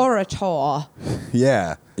speaker. Orator.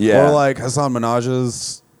 Yeah. Yeah. Or like Hassan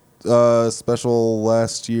Minaj's special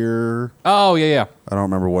last year. Oh yeah. I don't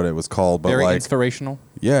remember what it was called, but Very like, inspirational.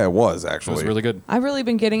 yeah, it was It actually. was really good. I've really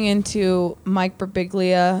been getting into Mike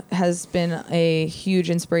Birbiglia. Has been a huge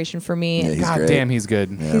inspiration for me. Yeah, he's God great. damn, he's good.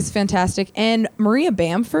 He's fantastic. And Maria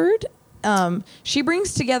Bamford, she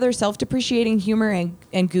brings together self-depreciating humor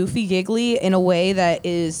and goofy giggly in a way that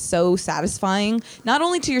is so satisfying, not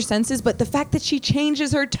only to your senses, but the fact that she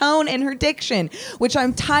changes her tone and her diction, which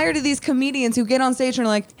I'm tired of these comedians who get on stage and are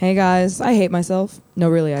like, hey guys, I hate myself. No,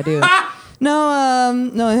 really, I do.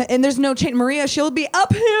 No, and there's no change. Maria, she'll be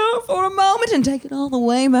up here for a moment and take it all the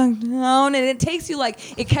way back down, and it takes you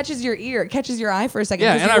like, it catches your ear, it catches your eye for a second.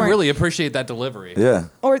 Yeah, 'cause and you I weren't- really appreciate that delivery. Yeah.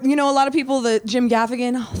 Or, you know, a lot of people, the Jim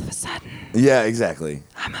Gaffigan, all of a sudden, Yeah, exactly.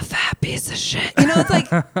 I'm a fat piece of shit. You know, it's like,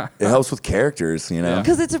 It helps with characters, you know? Yeah.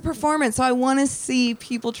 because it's a performance. So I want to see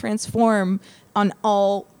people transform on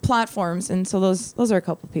all platforms. And so those are a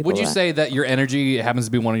couple people. Would you that- say that your energy happens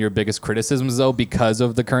to be one of your biggest criticisms, though, because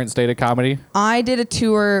of the current state of comedy? I did a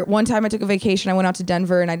tour. One time I took a vacation. I went out to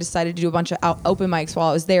Denver and I decided to do a bunch of open mics while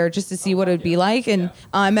I was there just to see what it would be like. And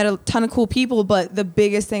I met a ton of cool people. But the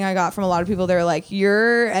biggest thing I got from a lot of people, they were like,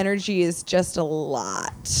 your energy is just a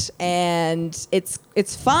lot. And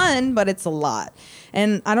it's fun, but it's a lot.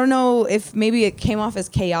 And I don't know if maybe it came off as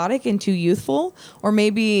chaotic and too youthful, or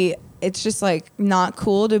maybe it's just like not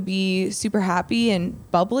cool to be super happy and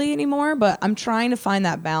bubbly anymore, but I'm trying to find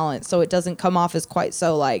that balance so it doesn't come off as quite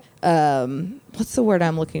so like what's the word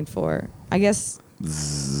I'm looking for? I guess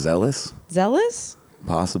Zealous? zealous?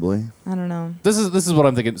 Possibly. I don't know. This is what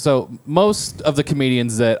I'm thinking. So most of the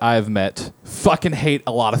comedians that I've met fucking hate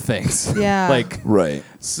a lot of things. Yeah. Like Right.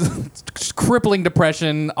 crippling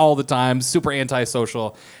depression all the time, super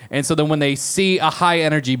antisocial. And so then when they see a high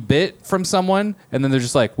energy bit from someone, and then they're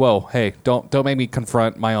just like, "Whoa, hey, don't make me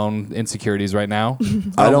confront my own insecurities right now."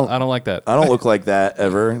 I don't like that. I don't look like that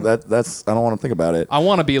ever. That's I don't want to think about it. I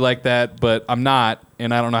want to be like that, but I'm not,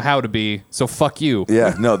 and I don't know how to be. So fuck you.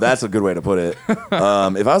 Yeah, no, that's a good way to put it. If I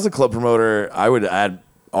was a club promoter, I'd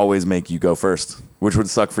always make you go first, which would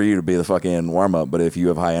suck for you to be the fucking warm up. But if you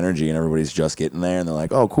have high energy and everybody's just getting there and they're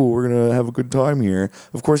like, "Oh, cool, we're gonna have a good time here,"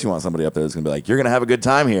 of course you want somebody up there that's gonna be like, "You're gonna have a good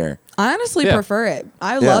time here." I honestly Yeah. prefer it.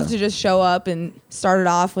 I love to just show up and start it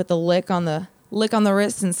off with a lick on the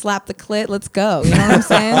wrist and slap the clit. Let's go. You know what I'm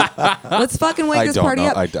saying? Let's fucking wake I this don't party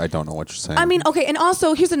know. up. I don't know what you're saying. I mean, okay, and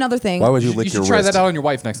also here's another thing. why would you You lick should your try wrist? that out on your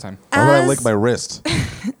wife next time. Why would I As- lick my wrist?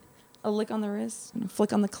 A lick on the wrist and a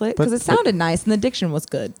flick on the clit But- because it sounded nice and the diction was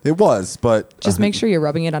good. It was, but Just make sure you're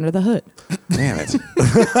rubbing it under the hood. damn it.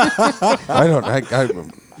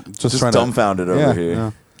 I'm just trying to dumbfounded over here.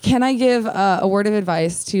 yeah. Can I give a word of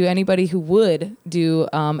advice to anybody who would do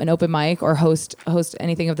an open mic or host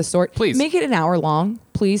anything of the sort? Please. Make it an hour long.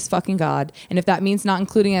 Please fucking God. And if that means not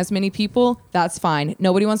including as many people, that's fine.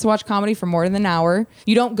 Nobody wants to watch comedy for more than an hour.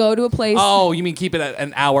 You don't go to a place. Oh, you mean keep it at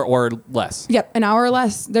an hour or less? Yep, an hour or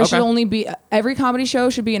less. There should Okay. only be every comedy show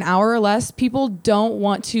should be an hour or less. People don't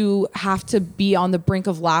want to have to be on the brink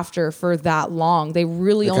of laughter for that long. They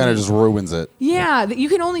really It only kind of just ruins it. yeah. You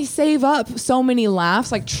can only save up so many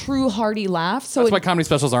laughs, like true hearty laughs. So That's it- why comedy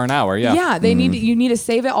specials are an hour. Yeah. yeah, they need you need to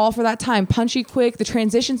save it all for that time. Punchy quick. The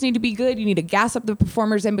transitions need to be good. You need to gas up the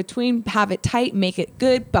performers in between, have it tight, make it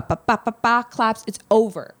good. Ba, ba, ba, ba, ba, claps. It's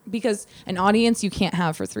over. Because an audience you can't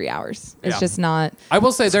have for 3 hours. It's Yeah. just not. I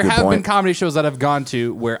will say there good have been point. comedy shows that I've gone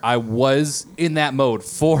to where I was in that mode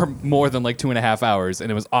for more than like 2.5 hours,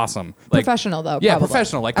 and it was awesome. Like, Professional, though, Yeah, probably.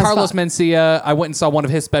 professional. Like As Carlos fuck. Mencia, I went and saw one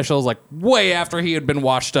of his specials like way after he had been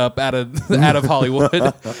washed up out of out of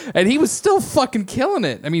Hollywood, and he was still fucking killing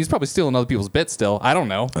it. I mean, he's probably stealing other people's bits still. I don't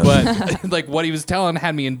know, but like what he was telling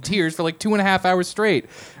had me in tears for like 2.5 hours straight.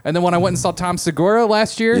 And then when I went and saw Tom Segura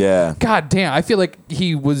last year, Yeah. god damn, I feel like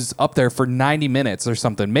he was up there for 90 minutes or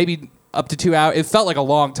something, maybe up to 2 hours. It felt like a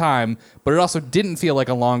long time, but it also didn't feel like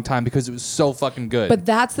a long time because it was so fucking good. But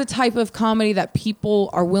that's the type of comedy that people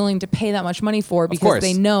are willing to pay that much money for because course.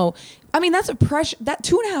 they know. I mean, that's a precious. That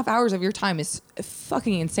 2.5 hours of your time is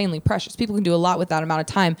fucking insanely precious. People can do a lot with that amount of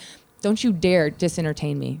time. Don't you dare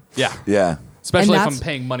disentertain me. yeah. Yeah. Especially if And I'm that's-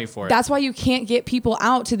 paying money for it. That's why you can't get people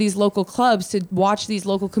out to these local clubs to watch these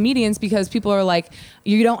local comedians because people are like,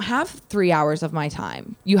 you don't have 3 hours of my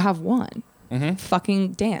time. You have one. Mm-hmm.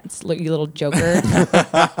 Fucking dance, you little joker.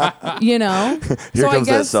 You know? Here So I comes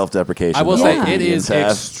that guess- self-deprecation. I will that say Yeah. it is comedians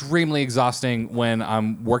have. extremely exhausting when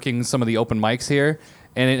I'm working some of the open mics here.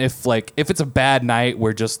 And if it's a bad night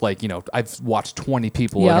where just like, I've watched 20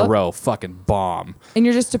 people in a Yep. row fucking bomb. And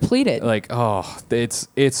you're just depleted. Like, it's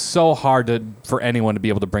so hard for anyone to be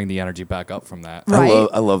able to bring the energy back up from that. Right.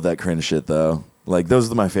 I love that cringe shit though. Like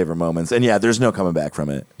those are my favorite moments. And yeah, there's no coming back from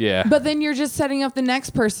it. Yeah. But then you're just setting up the next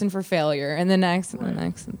person for failure and the next and the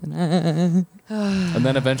next and the next. And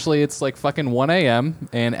then eventually it's like fucking 1 a.m.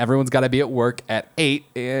 and everyone's got to be at work at 8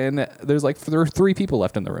 and there's like there are 3 people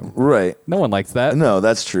left in the room. Right. No one likes that. No,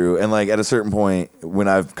 that's true. And like at a certain point, when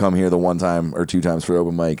I've come here the one time or 2 times for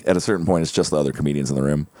open mic, at a certain point, it's just the other comedians in the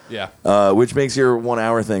room. Yeah. Which makes your 1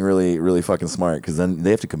 hour thing really, really fucking smart because then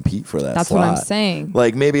they have to compete for that. That's what I'm slot. saying.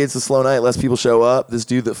 Like maybe it's a slow night, less people show up. This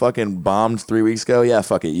dude that fucking bombed 3 weeks ago, yeah,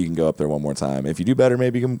 fuck it, you can go up there one more time. If you do better,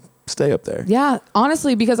 maybe you can stay up there. Yeah,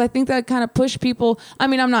 honestly, because I think that kind of pushed people. I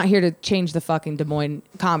mean, I'm not here to change the fucking Des Moines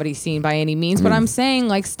comedy scene by any means, but I'm saying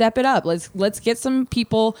like step it up. Let's get some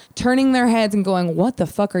people turning their heads and going, "What the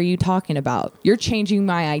fuck are you talking about? You're changing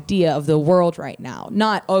my idea of the world right now."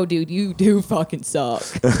 Not, "Oh, dude, you do fucking suck."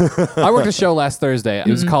 I worked a show last Thursday. It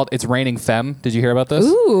was called It's Raining Femme. Did you hear about this?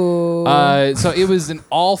 Ooh. So it was an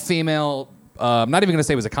all-female. I'm not even going to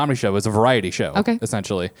say it was a comedy show. It was a variety show, Okay.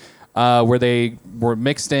 essentially, where they were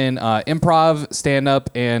mixed in improv, stand-up,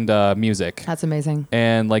 and music. That's amazing.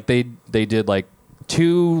 And like they did like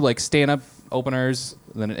 2 like stand-up openers.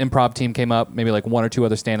 Then an improv team came up, maybe like 1 or 2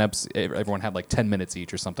 other stand-ups. Everyone had like 10 minutes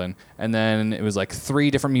each or something. And then it was like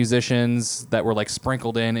 3 different musicians that were like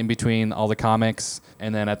sprinkled in between all the comics.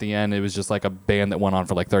 And then at the end, it was just like a band that went on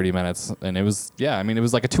for like 30 minutes. And it was, it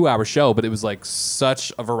was like a 2-hour show, but it was like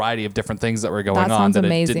such a variety of different things that were going That on sounds that it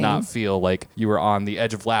amazing. did not feel like you were on the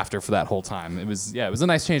edge of laughter for that whole time. It was a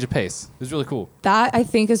nice change of pace. It was really cool. That I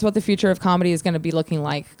think is what the future of comedy is going to be looking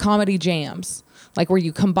like. Comedy jams. Like where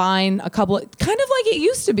you combine a couple, kind of like it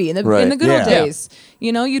used to be in the Right. good old Yeah. days.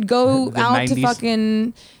 You'd go The out to 90s?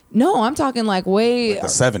 fucking. No, I'm talking like way the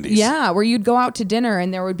 70s. Yeah, where you'd go out to dinner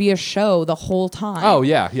and there would be a show the whole time. Oh,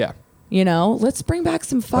 yeah. Let's bring back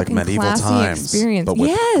some Like fucking medieval classy times, experience. but with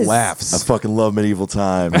Yes. I laughs. fucking love medieval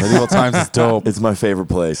times. Medieval times is dope. It's my favorite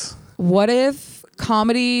place. What if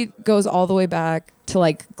comedy goes all the way back to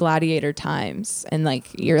like gladiator times and like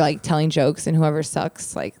you're like telling jokes and whoever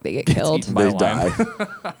sucks like they get killed? eaten by They a lion.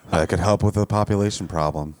 die. That could help with the population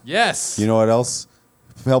problem. Yes. You know what else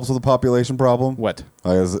helps with the population problem? What?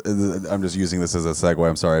 I'm just using this as a segue.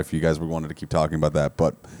 I'm sorry if you guys wanted to keep talking about that,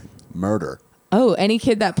 but murder. Oh, any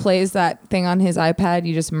kid that plays that thing on his iPad,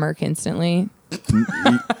 you just murk instantly.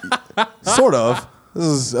 Sort of.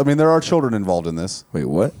 There are children involved in this. Wait,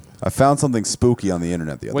 what? I found something spooky on the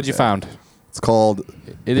internet the other What'd you day. found? It's called. It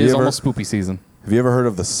have is you ever- almost spoopy season. Have you ever heard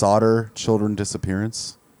of the Sodder children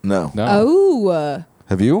disappearance? No. No. Oh,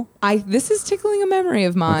 Have you? this is tickling a memory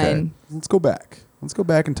of mine. Let's go back. Let's go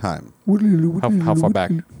back in time How far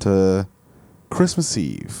back? to Christmas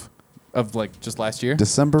Eve, Of like just last year?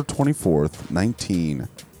 December 24th,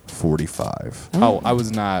 1945. Oh, I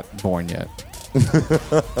was not born yet.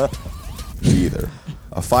 Me either.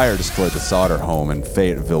 A fire destroyed the Sodder home in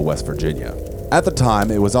Fayetteville, West Virginia. At the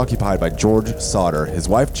time, it was occupied by George Sodder, his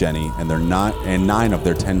wife Jenny, and 9 of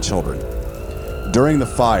their 10 children. During the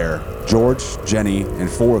fire, George, Jenny, and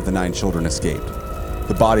 4 of the 9 children escaped.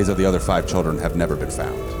 The bodies of the other 5 children have never been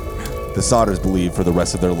found. The Sodders believed for the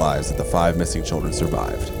rest of their lives that the 5 missing children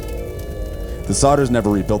survived. The Sodders never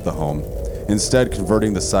rebuilt the home, instead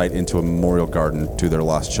converting the site into a memorial garden to their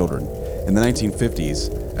lost children. In the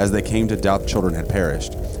 1950s, as they came to doubt children had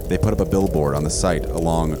perished, they put up a billboard on the site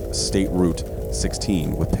along State Route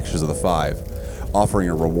 16 with pictures of the 5, offering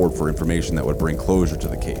a reward for information that would bring closure to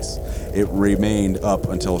the case. It remained up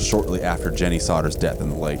until shortly after Jenny Sauter's death in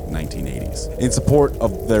the late 1980s. In support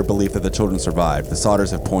of their belief that the children survived, the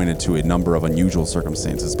Sauters have pointed to a number of unusual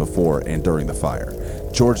circumstances before and during the fire.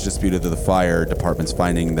 George disputed the fire department's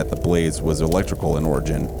finding that the blaze was electrical in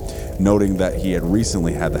origin, noting that he had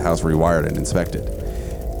recently had the house rewired and inspected.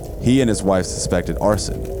 He and his wife suspected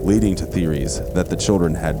arson, leading to theories that the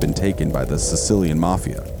children had been taken by the Sicilian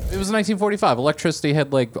mafia. It was 1945. Electricity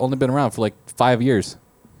had only been around for 5 years.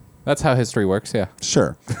 That's how history works, yeah.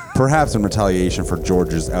 Sure. Perhaps in retaliation for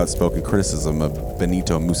George's outspoken criticism of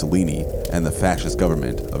Benito Mussolini and the fascist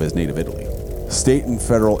government of his native Italy. State and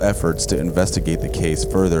federal efforts to investigate the case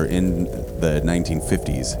further in the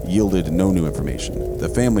 1950s yielded no new information. The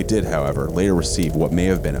family did, however, later receive what may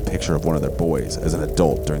have been a picture of one of their boys as an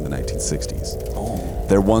adult during the 1960s.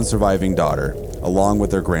 Their one surviving daughter, along with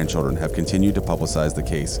their grandchildren, have continued to publicize the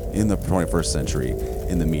case in the 21st century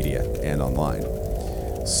in the media and online.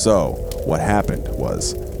 So, what happened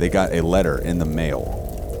was they got a letter in the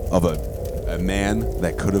mail of a man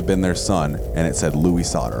that could have been their son, and it said Louis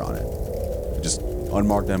Sauter on it. Just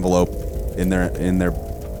unmarked envelope in their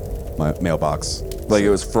mailbox. Like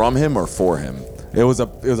it was from him or for him? It was a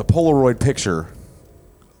Polaroid picture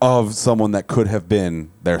of someone that could have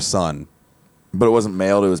been their son. But it wasn't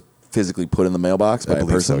mailed, it was physically put in the mailbox by I a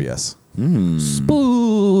believe person? so, yes.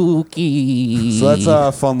 Spooky. So that's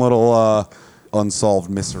a fun little unsolved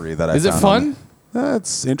mystery that I Is it found. fun?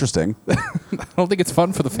 It's interesting. I don't think it's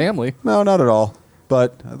fun for the family. No, not at all.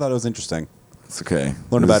 But I thought it was interesting. It's okay.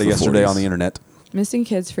 Learned about it yesterday on the internet. Missing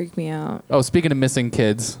kids freak me out. Oh, speaking of missing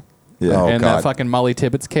kids, Yeah. Oh, and God. that fucking Molly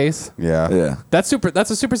Tibbetts case. Yeah. Yeah. That's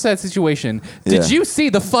a super sad situation. Did Yeah. you see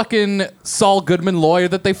the fucking Saul Goodman lawyer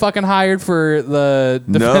that they fucking hired for the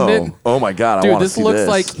defendant? No. Oh my God, I Dude, want to this see looks this.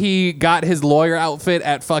 like he got his lawyer outfit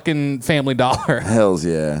at fucking Family Dollar. Hells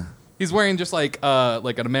yeah. He's wearing just like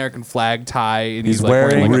an American flag tie, and He's like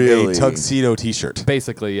wearing like Really? a tuxedo t-shirt.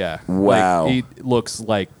 basically, yeah. Wow. Like, he looks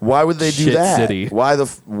like Why would they do Shit that? City.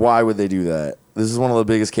 Why would they do that? This is one of the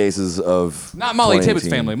biggest cases of Not Molly 2018. Tibbetts'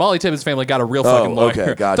 family. Molly Tibbetts' family got a real fucking lawyer.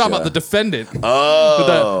 okay, gotcha. Talking about the defendant.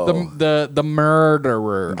 Oh. The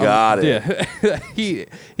murderer. Got it. Yeah.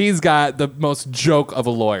 he's got the most joke of a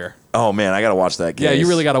lawyer. Oh man, I gotta watch that case. Yeah, you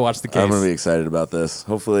really got to watch the case. I'm gonna be excited about this.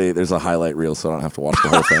 Hopefully, there's a highlight reel, so I don't have to watch the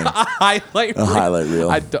whole thing. highlight reel. highlight reel.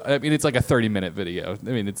 I mean, it's like a 30-minute video. I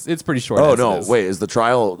mean, it's pretty short. Oh as it no, is. wait, is the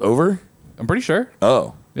trial over? I'm pretty sure.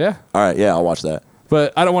 Oh, Yeah, all right, yeah, I'll watch that.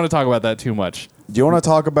 but I don't want to talk about that too much. Do you want to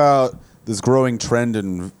talk about this growing trend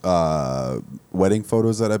in wedding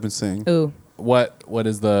photos that I've been seeing? Ooh. What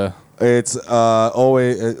is the? It's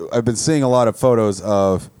always I've been seeing a lot of photos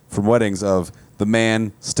from weddings of the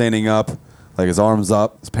man standing up, like his arms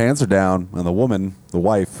up, his pants are down, and the woman, the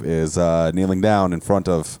wife, is kneeling down in front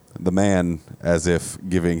of the man as if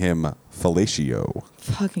giving him fellatio.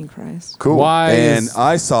 Fucking Christ. Cool. Why? And is-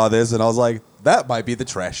 I saw this and I was like, that might be the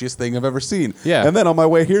trashiest thing I've ever seen. Yeah. And then on my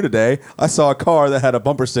way here today, I saw a car that had a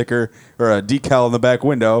bumper sticker or a decal in the back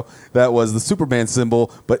window that was the Superman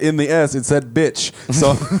symbol, but in the S it said bitch.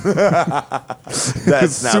 So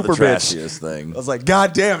That's now super the bitch. trashiest thing. I was like,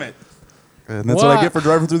 God damn it. And that's what I What? get for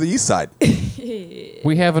driving through the east side.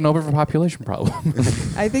 we have an overpopulation problem.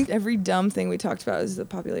 I think every dumb thing we talked about is the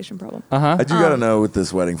population problem. Uh-huh. I do gotta know with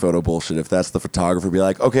this wedding photo bullshit if that's the photographer be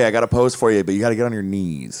like, okay, I got to pose for you, but you got to get on your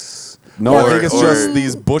knees. No, I Or- think it's or- just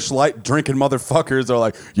these Bush Light drinking motherfuckers are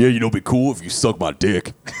like, yeah, you know, it'd be cool if you suck my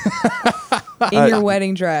dick. In your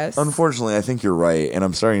wedding dress. Unfortunately, I think you're right, and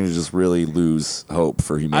I'm starting to just really lose hope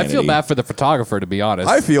for I humanity. feel bad for the photographer, to be honest.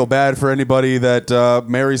 I feel bad for anybody that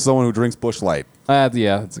marries someone who drinks Bush Light. Yeah,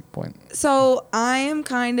 that's a good point. So I am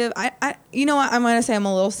kind of, I you know what, I'm going to say I'm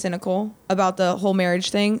a little cynical about the whole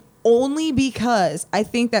marriage thing, only because I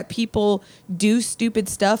think that people do stupid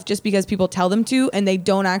stuff just because people tell them to, and they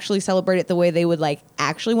don't actually celebrate it the way they would like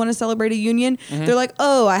actually want to celebrate a union. They're like,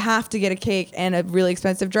 oh, I have to get a cake and a really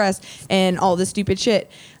expensive dress and all this stupid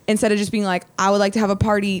shit. Instead of just being like, I would like to have a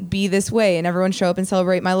party be this way and everyone show up and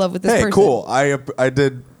celebrate my love with this Hey, person. cool. I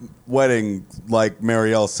did wedding like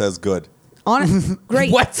Marielle says good. Honest,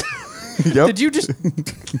 great. What? Yep. Did you just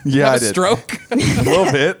Yeah, have I a did. stroke? A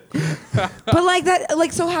little bit. But like that,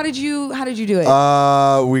 like, so how did you do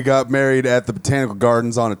it? We got married at the Botanical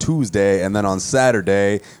Gardens on a Tuesday, and then on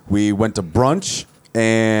Saturday we went to brunch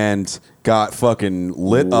and got fucking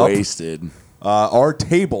lit up. wasted. Our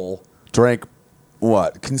table drank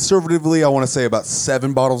what? Conservatively, I want to say about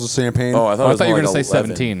 7 bottles of champagne. Oh, I thought you were going gonna to say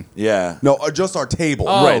 17. Yeah. No, just our table.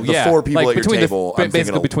 Oh, Right, the yeah. 4 people like at your between table, I'm basically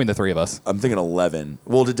thinking between the 3 of us. I'm thinking 11.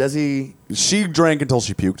 Well, did Desi? She drank until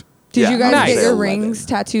she puked. Did Yeah, you guys Nice. get your 11. rings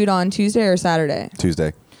tattooed on Tuesday or Saturday?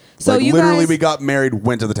 Tuesday. So like, you literally, guys- we got married,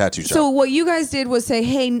 went to the tattoo shop. So what you guys did was say,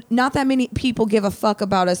 hey, not that many people give a fuck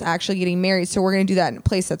about us actually getting married, so we're going to do that in a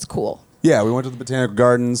place that's cool. Yeah, we went to the Botanical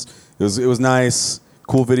Gardens. It was nice.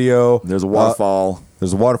 Cool video. There's a waterfall.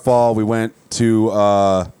 There's a waterfall. We went to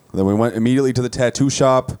then we went immediately to the tattoo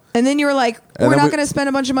shop. And then you were like, And we're then not we- going to spend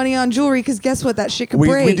a bunch of money on jewelry because guess what? That shit could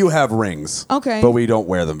break. We do have rings. Okay. But we don't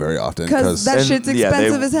wear them very often because that And, shit's yeah,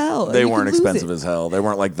 expensive as hell. They You could weren't lose expensive it. as hell. They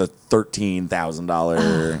weren't like the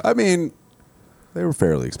 $13,000. I mean, they were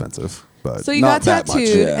fairly expensive, but So you not got that much.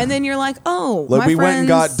 tattooed, yeah. and then you're like, oh, Like my we friends, went and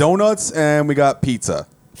got donuts and we got pizza.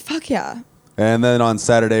 Fuck yeah. And then on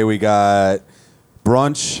Saturday we got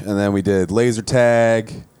brunch and then we did laser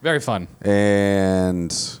tag Very fun.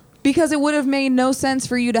 and Because it would have made no sense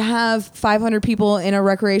for you to have 500 people in a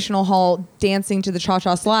recreational hall dancing to the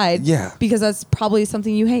cha-cha slide. Yeah. Because that's probably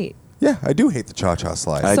something you hate. yeah, I do hate the cha-cha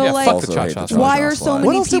slide. I So, like- also Fuck the hate cha-cha Why cha-cha are so slide. many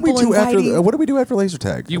what else did we people do after inviting- what did we do after laser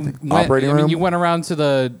tag? You went, Operating I mean, room? you went around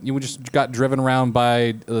to you just got driven around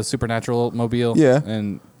by the Supernatural mobile. Yeah.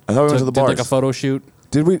 And I thought we went to the did like a bars. photo shoot.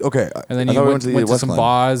 Did we? Okay. And then I you thought we went, went to the went to West some Glen.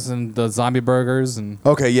 bars and the zombie burgers and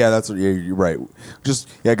Okay, yeah, that's what you're right. Just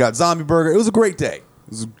I got zombie burger. It was a great day. It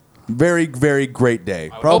was a very, very great day.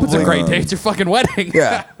 I hope it's a great day. um, It's your fucking wedding.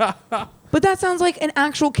 Yeah. But that sounds like an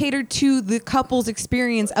actual catered to the couple's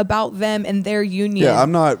experience about them and their union. Yeah,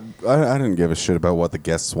 I'm not. I didn't give a shit about what the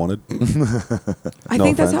guests wanted. I No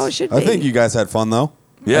think that's how offense. it should be. I think you guys had fun though.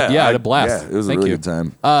 Yeah, Yeah, I had a blast. Yeah, it was Thank a really you. good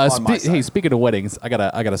time. On my side. Hey, speaking of weddings, I got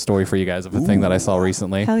a story for you guys of a thing that I saw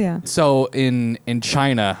recently. Hell yeah. So in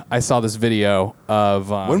China, I saw this video of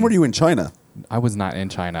When were you in China? I was not in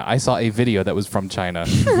China. I saw a video that was from China.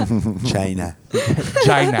 China.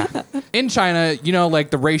 China. In China, you know,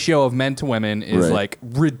 like the ratio of men to women is Right. like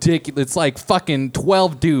ridiculous. It's like fucking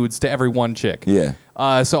 12 dudes to every one chick. Yeah.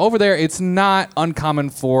 So over there, it's not uncommon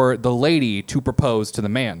for the lady to propose to the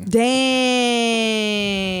man.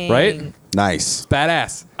 Dang. Right? Nice.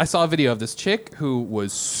 Badass. I saw a video of this chick who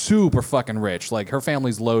was super fucking rich. Like her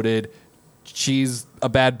family's loaded. She's a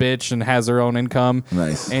bad bitch and has her own income.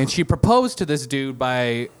 Nice. And she proposed to this dude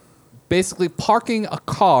by basically parking a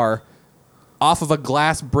car off of a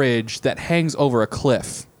glass bridge that hangs over a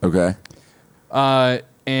cliff. Okay.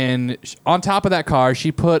 And on top of that car,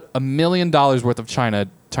 she put $1 million worth of China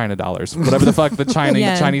dollars, whatever the fuck the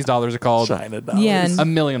Yen. Chinese dollars are called. China dollars. Yen. A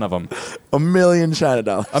million of them. $1 million China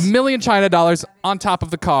dollars. $1 million China dollars on top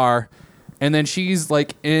of the car, and then she's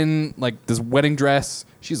like in like this wedding dress.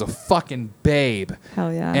 She's a fucking babe.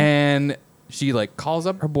 Hell yeah. And she like calls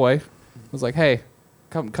up her boy, was like, "Hey,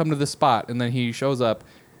 come to this spot." And then he shows up,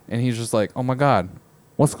 and he's just like, "Oh my god,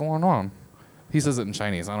 what's going on?" He says it in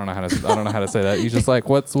Chinese. I don't know how to say that. He's just like,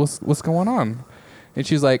 "What's going on?" And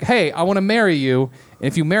she's like, "Hey, I want to marry you. And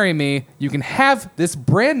if you marry me, you can have this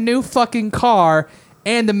brand new fucking car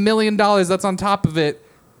and $1 million that's on top of it.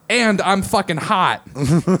 And I'm fucking hot.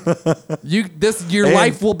 Your And-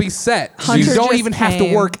 life will be set. Hunter You don't just even have to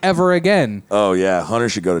came. work ever again. Oh yeah, Hunter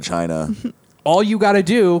should go to China. All you got to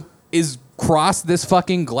do is cross this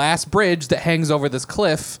fucking glass bridge that hangs over this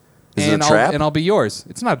cliff." Is it and a trap? I'll be yours.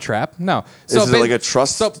 It's not a trap. No. Is it like a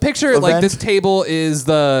trust So picture it like event? this table is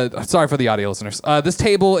the. Sorry for the audio listeners. This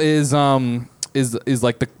table is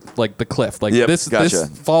like the cliff. Like Yep, this gotcha.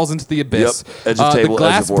 falls into the abyss. Yep, edge of table, the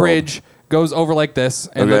glass edge of world. bridge goes over like this,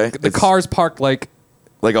 and Okay, the it's- car's parked like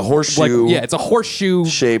Like a horseshoe. it's a horseshoe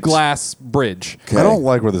shaped- glass bridge. Okay. I don't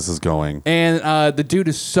like where this is going. And the dude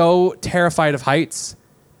is so terrified of heights,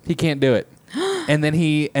 he can't do it. And then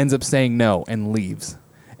he ends up saying no and leaves.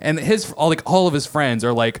 And all of his friends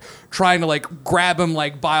are like trying to like grab him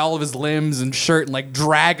like by all of his limbs and shirt and like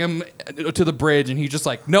drag him to the bridge, and he's just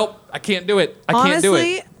like, "Nope, I can't do it. I can't do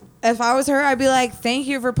Honestly, it." if I was her, I'd be like, thank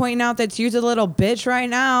you for pointing out that you're the little bitch right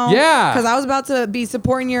now. Yeah. Because I was about to be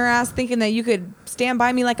supporting your ass thinking that you could stand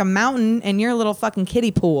by me like a mountain and you're a little fucking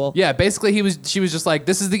kiddie pool. Yeah, basically she was just like,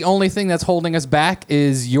 "This is the only thing that's holding us back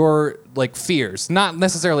is your like fears, not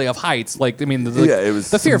necessarily of heights. Like, I mean, it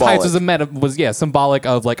was the fear of heights symbolic. was symbolic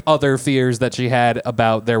of like other fears that she had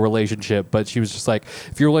about their relationship. But she was just like,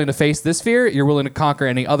 if you're willing to face this fear, you're willing to conquer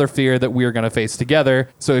any other fear that we're gonna face together.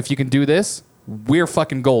 So if you can do this, we're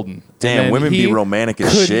fucking golden." Damn, And then women be he romantic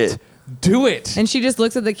as couldn't shit. Do it. And she just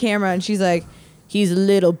looks at the camera and she's like, he's a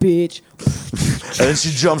little bitch. And then she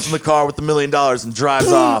jumps in the car with $1 million and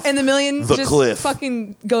drives off. And the million the just cliff.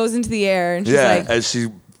 fucking goes into the air. And she's Yeah, like, as she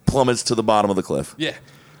plummets to the bottom of the cliff. Yeah.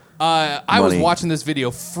 I was Money. watching this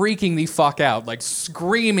video, freaking the fuck out, like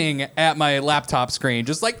screaming at my laptop screen,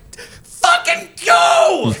 just like, fucking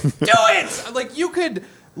go! Do it! Like, you could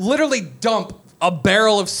literally dump a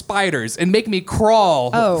barrel of spiders and make me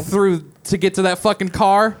crawl through to get to that fucking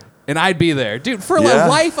car, and I'd be there. Dude, for Yeah. a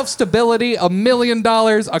life of stability, $1 million,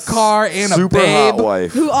 a car, and Super a babe. hot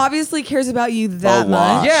wife. Who obviously cares about you that A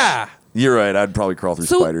lot. much. Yeah. You're right. I'd probably crawl through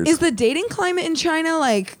So spiders. is the dating climate in China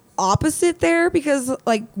like opposite there because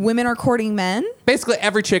like women are courting men? Basically,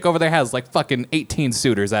 every chick over there has like fucking 18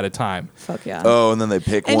 suitors at a time. Fuck yeah. Oh, and then they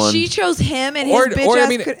pick and one. she chose him and his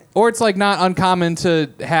bitch ass Or it's like not uncommon to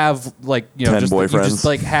have like, 10 just you boyfriends. just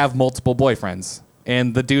like have multiple boyfriends.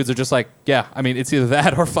 And the dudes are just like, yeah, I mean, it's either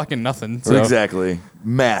that or fucking nothing. So. Exactly.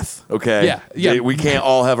 Math. Okay. Yeah. We can't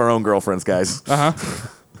all have our own girlfriends, guys.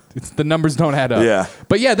 The numbers don't add up. Yeah.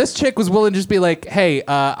 But yeah, this chick was willing to just be like, hey,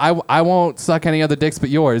 I won't suck any other dicks but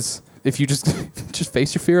yours if you just just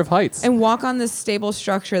face your fear of heights. and walk on this stable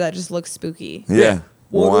structure that just looks spooky. Yeah.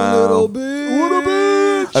 What wow. a little bitch. What a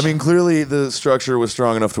bitch. I mean, clearly the structure was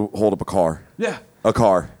strong enough to hold up a car. Yeah. A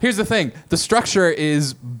car. Here's the thing. The structure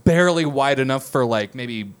is barely wide enough for like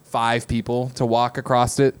maybe 5 people to walk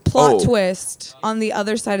across it. Plot Oh. twist: on the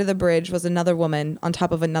other side of the bridge was another woman on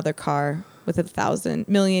top of another car with 1,000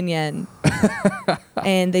 million yen,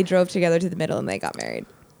 and they drove together to the middle and they got married.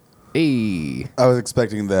 Hey. I was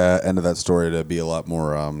expecting the end of that story to be a lot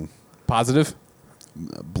more Positive?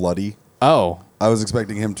 bloody. Oh. I was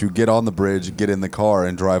expecting him to get on the bridge, get in the car,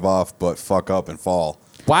 and drive off, but fuck up and fall.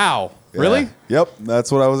 Wow. Really? Yeah. Yep,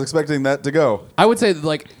 that's what I was expecting that to go. I would say that,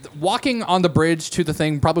 like, walking on the bridge to the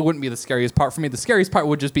thing probably wouldn't be the scariest part for me. The scariest part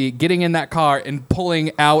would just be getting in that car and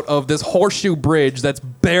pulling out of this horseshoe bridge that's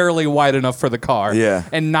barely wide enough for the car. Yeah.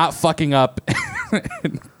 And not fucking up,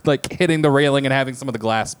 and, like hitting the railing and having some of the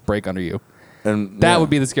glass break under you. And That would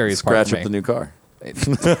be the scariest part Scratch for up me. the new car.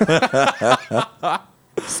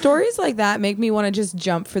 Stories like that make me want to just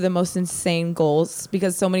jump for the most insane goals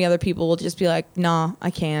because so many other people will just be like, nah,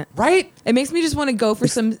 I can't. Right? It makes me just want to go for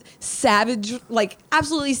some savage, like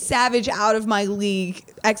absolutely savage, out of my league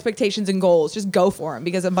expectations and goals. Just go for them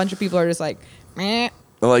because a bunch of people are just like, meh,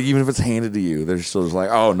 But like, even if it's handed to you, they're still just like,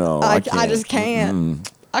 oh no, I can't. I just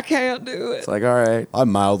can't. I can't do it. It's like, all right. I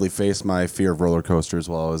mildly faced my fear of roller coasters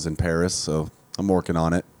while I was in Paris, so I'm working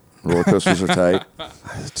on it. Roller coasters are tight.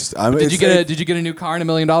 Did you get a new car and $1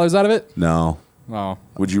 million out of it? No. Oh.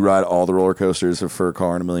 Would you ride all the roller coasters for a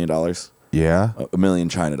car and $1 million? Yeah. $1 million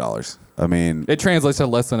China dollars. I mean, It translates to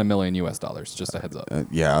less than $1 million US. Just a heads up.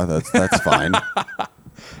 yeah, that's fine.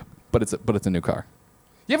 But it's a new car.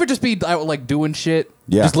 You ever just be out like doing shit,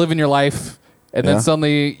 Yeah. just living your life, and Yeah. then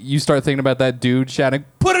suddenly you start thinking about that dude shouting,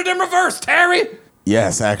 "Put it in reverse, Terry!"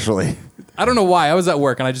 Yes, actually. I don't know why. I was at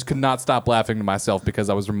work and I just could not stop laughing to myself because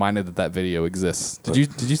I was reminded that video exists. Did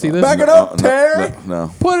you see this? Back it up, Terry.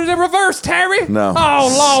 No. Put it in reverse, Terry. No.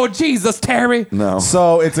 Oh Lord Jesus, Terry. No.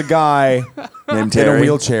 So it's a guy Named in Terry. a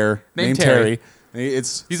wheelchair Named named Terry. Terry.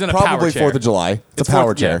 It's He's in a probably power chair. 4th of July. It's a Fourth-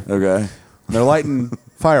 power chair. yeah. Okay. And they're lighting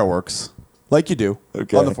fireworks like you do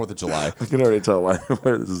Okay. on the 4th of July. I can already tell where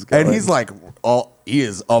this is going. And he's like, he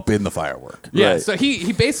is up in the firework. Yeah, Right. so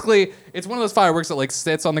he basically, it's one of those fireworks that like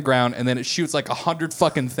sits on the ground and then it shoots like 100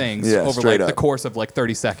 fucking things Yeah, over straight like the up. course of like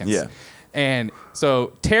 30 seconds. Yeah. And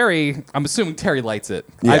so Terry, I'm assuming Terry lights it.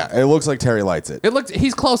 Yeah, it looks like Terry lights it.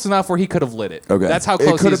 He's close enough where he could have lit it. Okay. That's how close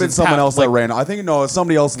It could he have is been to someone tap, else like, that ran. I think no,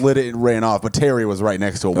 somebody else lit it and ran off, but Terry was right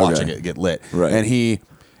next to it watching it get lit. Right. And he,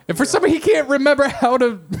 And for some reason, he can't remember how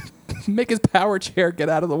to make his power chair get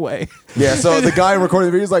out of the way. yeah. So the guy recording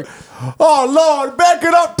the video is like, "Oh Lord, back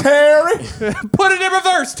it up, Terry." Put it in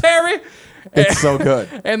reverse, Terry. It's so good.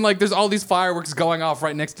 And like, there's all these fireworks going off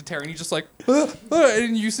right next to Terry, and he's just like,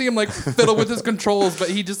 and you see him like fiddle with his controls, but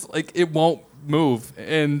he just like it won't move.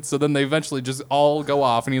 And so then they eventually just all go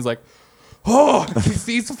off, and he's like, oh,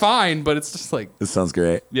 he's fine, but it's just like, This sounds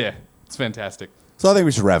great. yeah, it's fantastic. So I think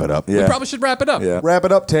we should wrap it up. Yeah. We probably should wrap it up. Yeah. Wrap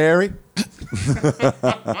it up, Terry.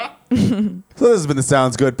 So this has been the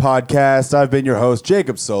Sounds Good podcast. I've been your host,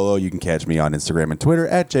 Jacob Solo. You can catch me on Instagram and Twitter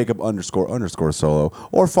at Jacob__Solo,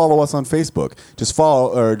 or follow us on Facebook. Just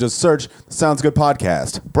follow or just search the Sounds Good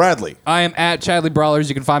podcast. Bradley. I am at Chadley Brawlers.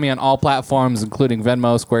 You can find me on all platforms, including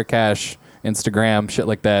Venmo, Square Cash, Instagram, shit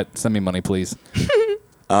like that. Send me money, please.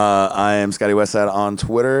 I am Scotty Westside on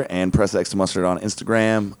Twitter and Press X to Mustard on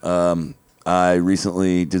Instagram. I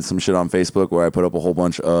recently did some shit on Facebook where I put up a whole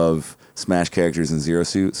bunch of Smash characters in Zero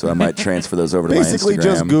Suit, so I might transfer those over to Basically, my Instagram.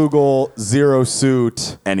 just Google Zero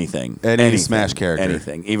Suit. anything. Any Smash character.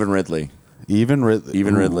 Anything. Even Ridley. Even Ridley.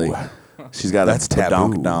 Even Ooh. Ridley. She's got That's a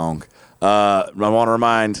taboo. donk. I want to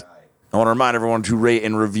remind I want to remind everyone to rate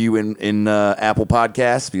and review in Apple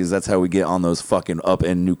Podcasts because that's how we get on those fucking up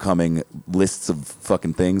and new coming lists of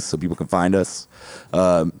fucking things so people can find us.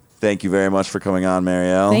 Thank you very much for coming on,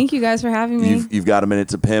 Marielle. Thank you guys for having me. You've got a minute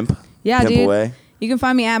to pimp. Yeah, pimp dude. away. You can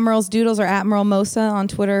find me at Merle's Doodles or at Merle Mosa on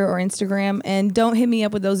Twitter or Instagram. And don't hit me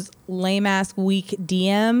up with those lame-ass weak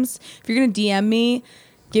DMs. If you're going to DM me,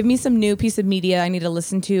 give me some new piece of media I need to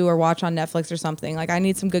listen to or watch on Netflix or something. Like, I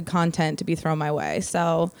need some good content to be thrown my way.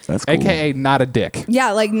 So, That's cool. AKA not a dick.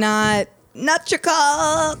 yeah, like not your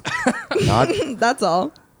cock. Not, That's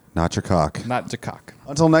all. not your cock. Not Jacock.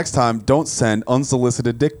 Until next time, don't send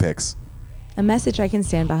unsolicited dick pics. A message I can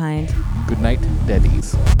stand behind. Good night,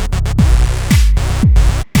 daddies.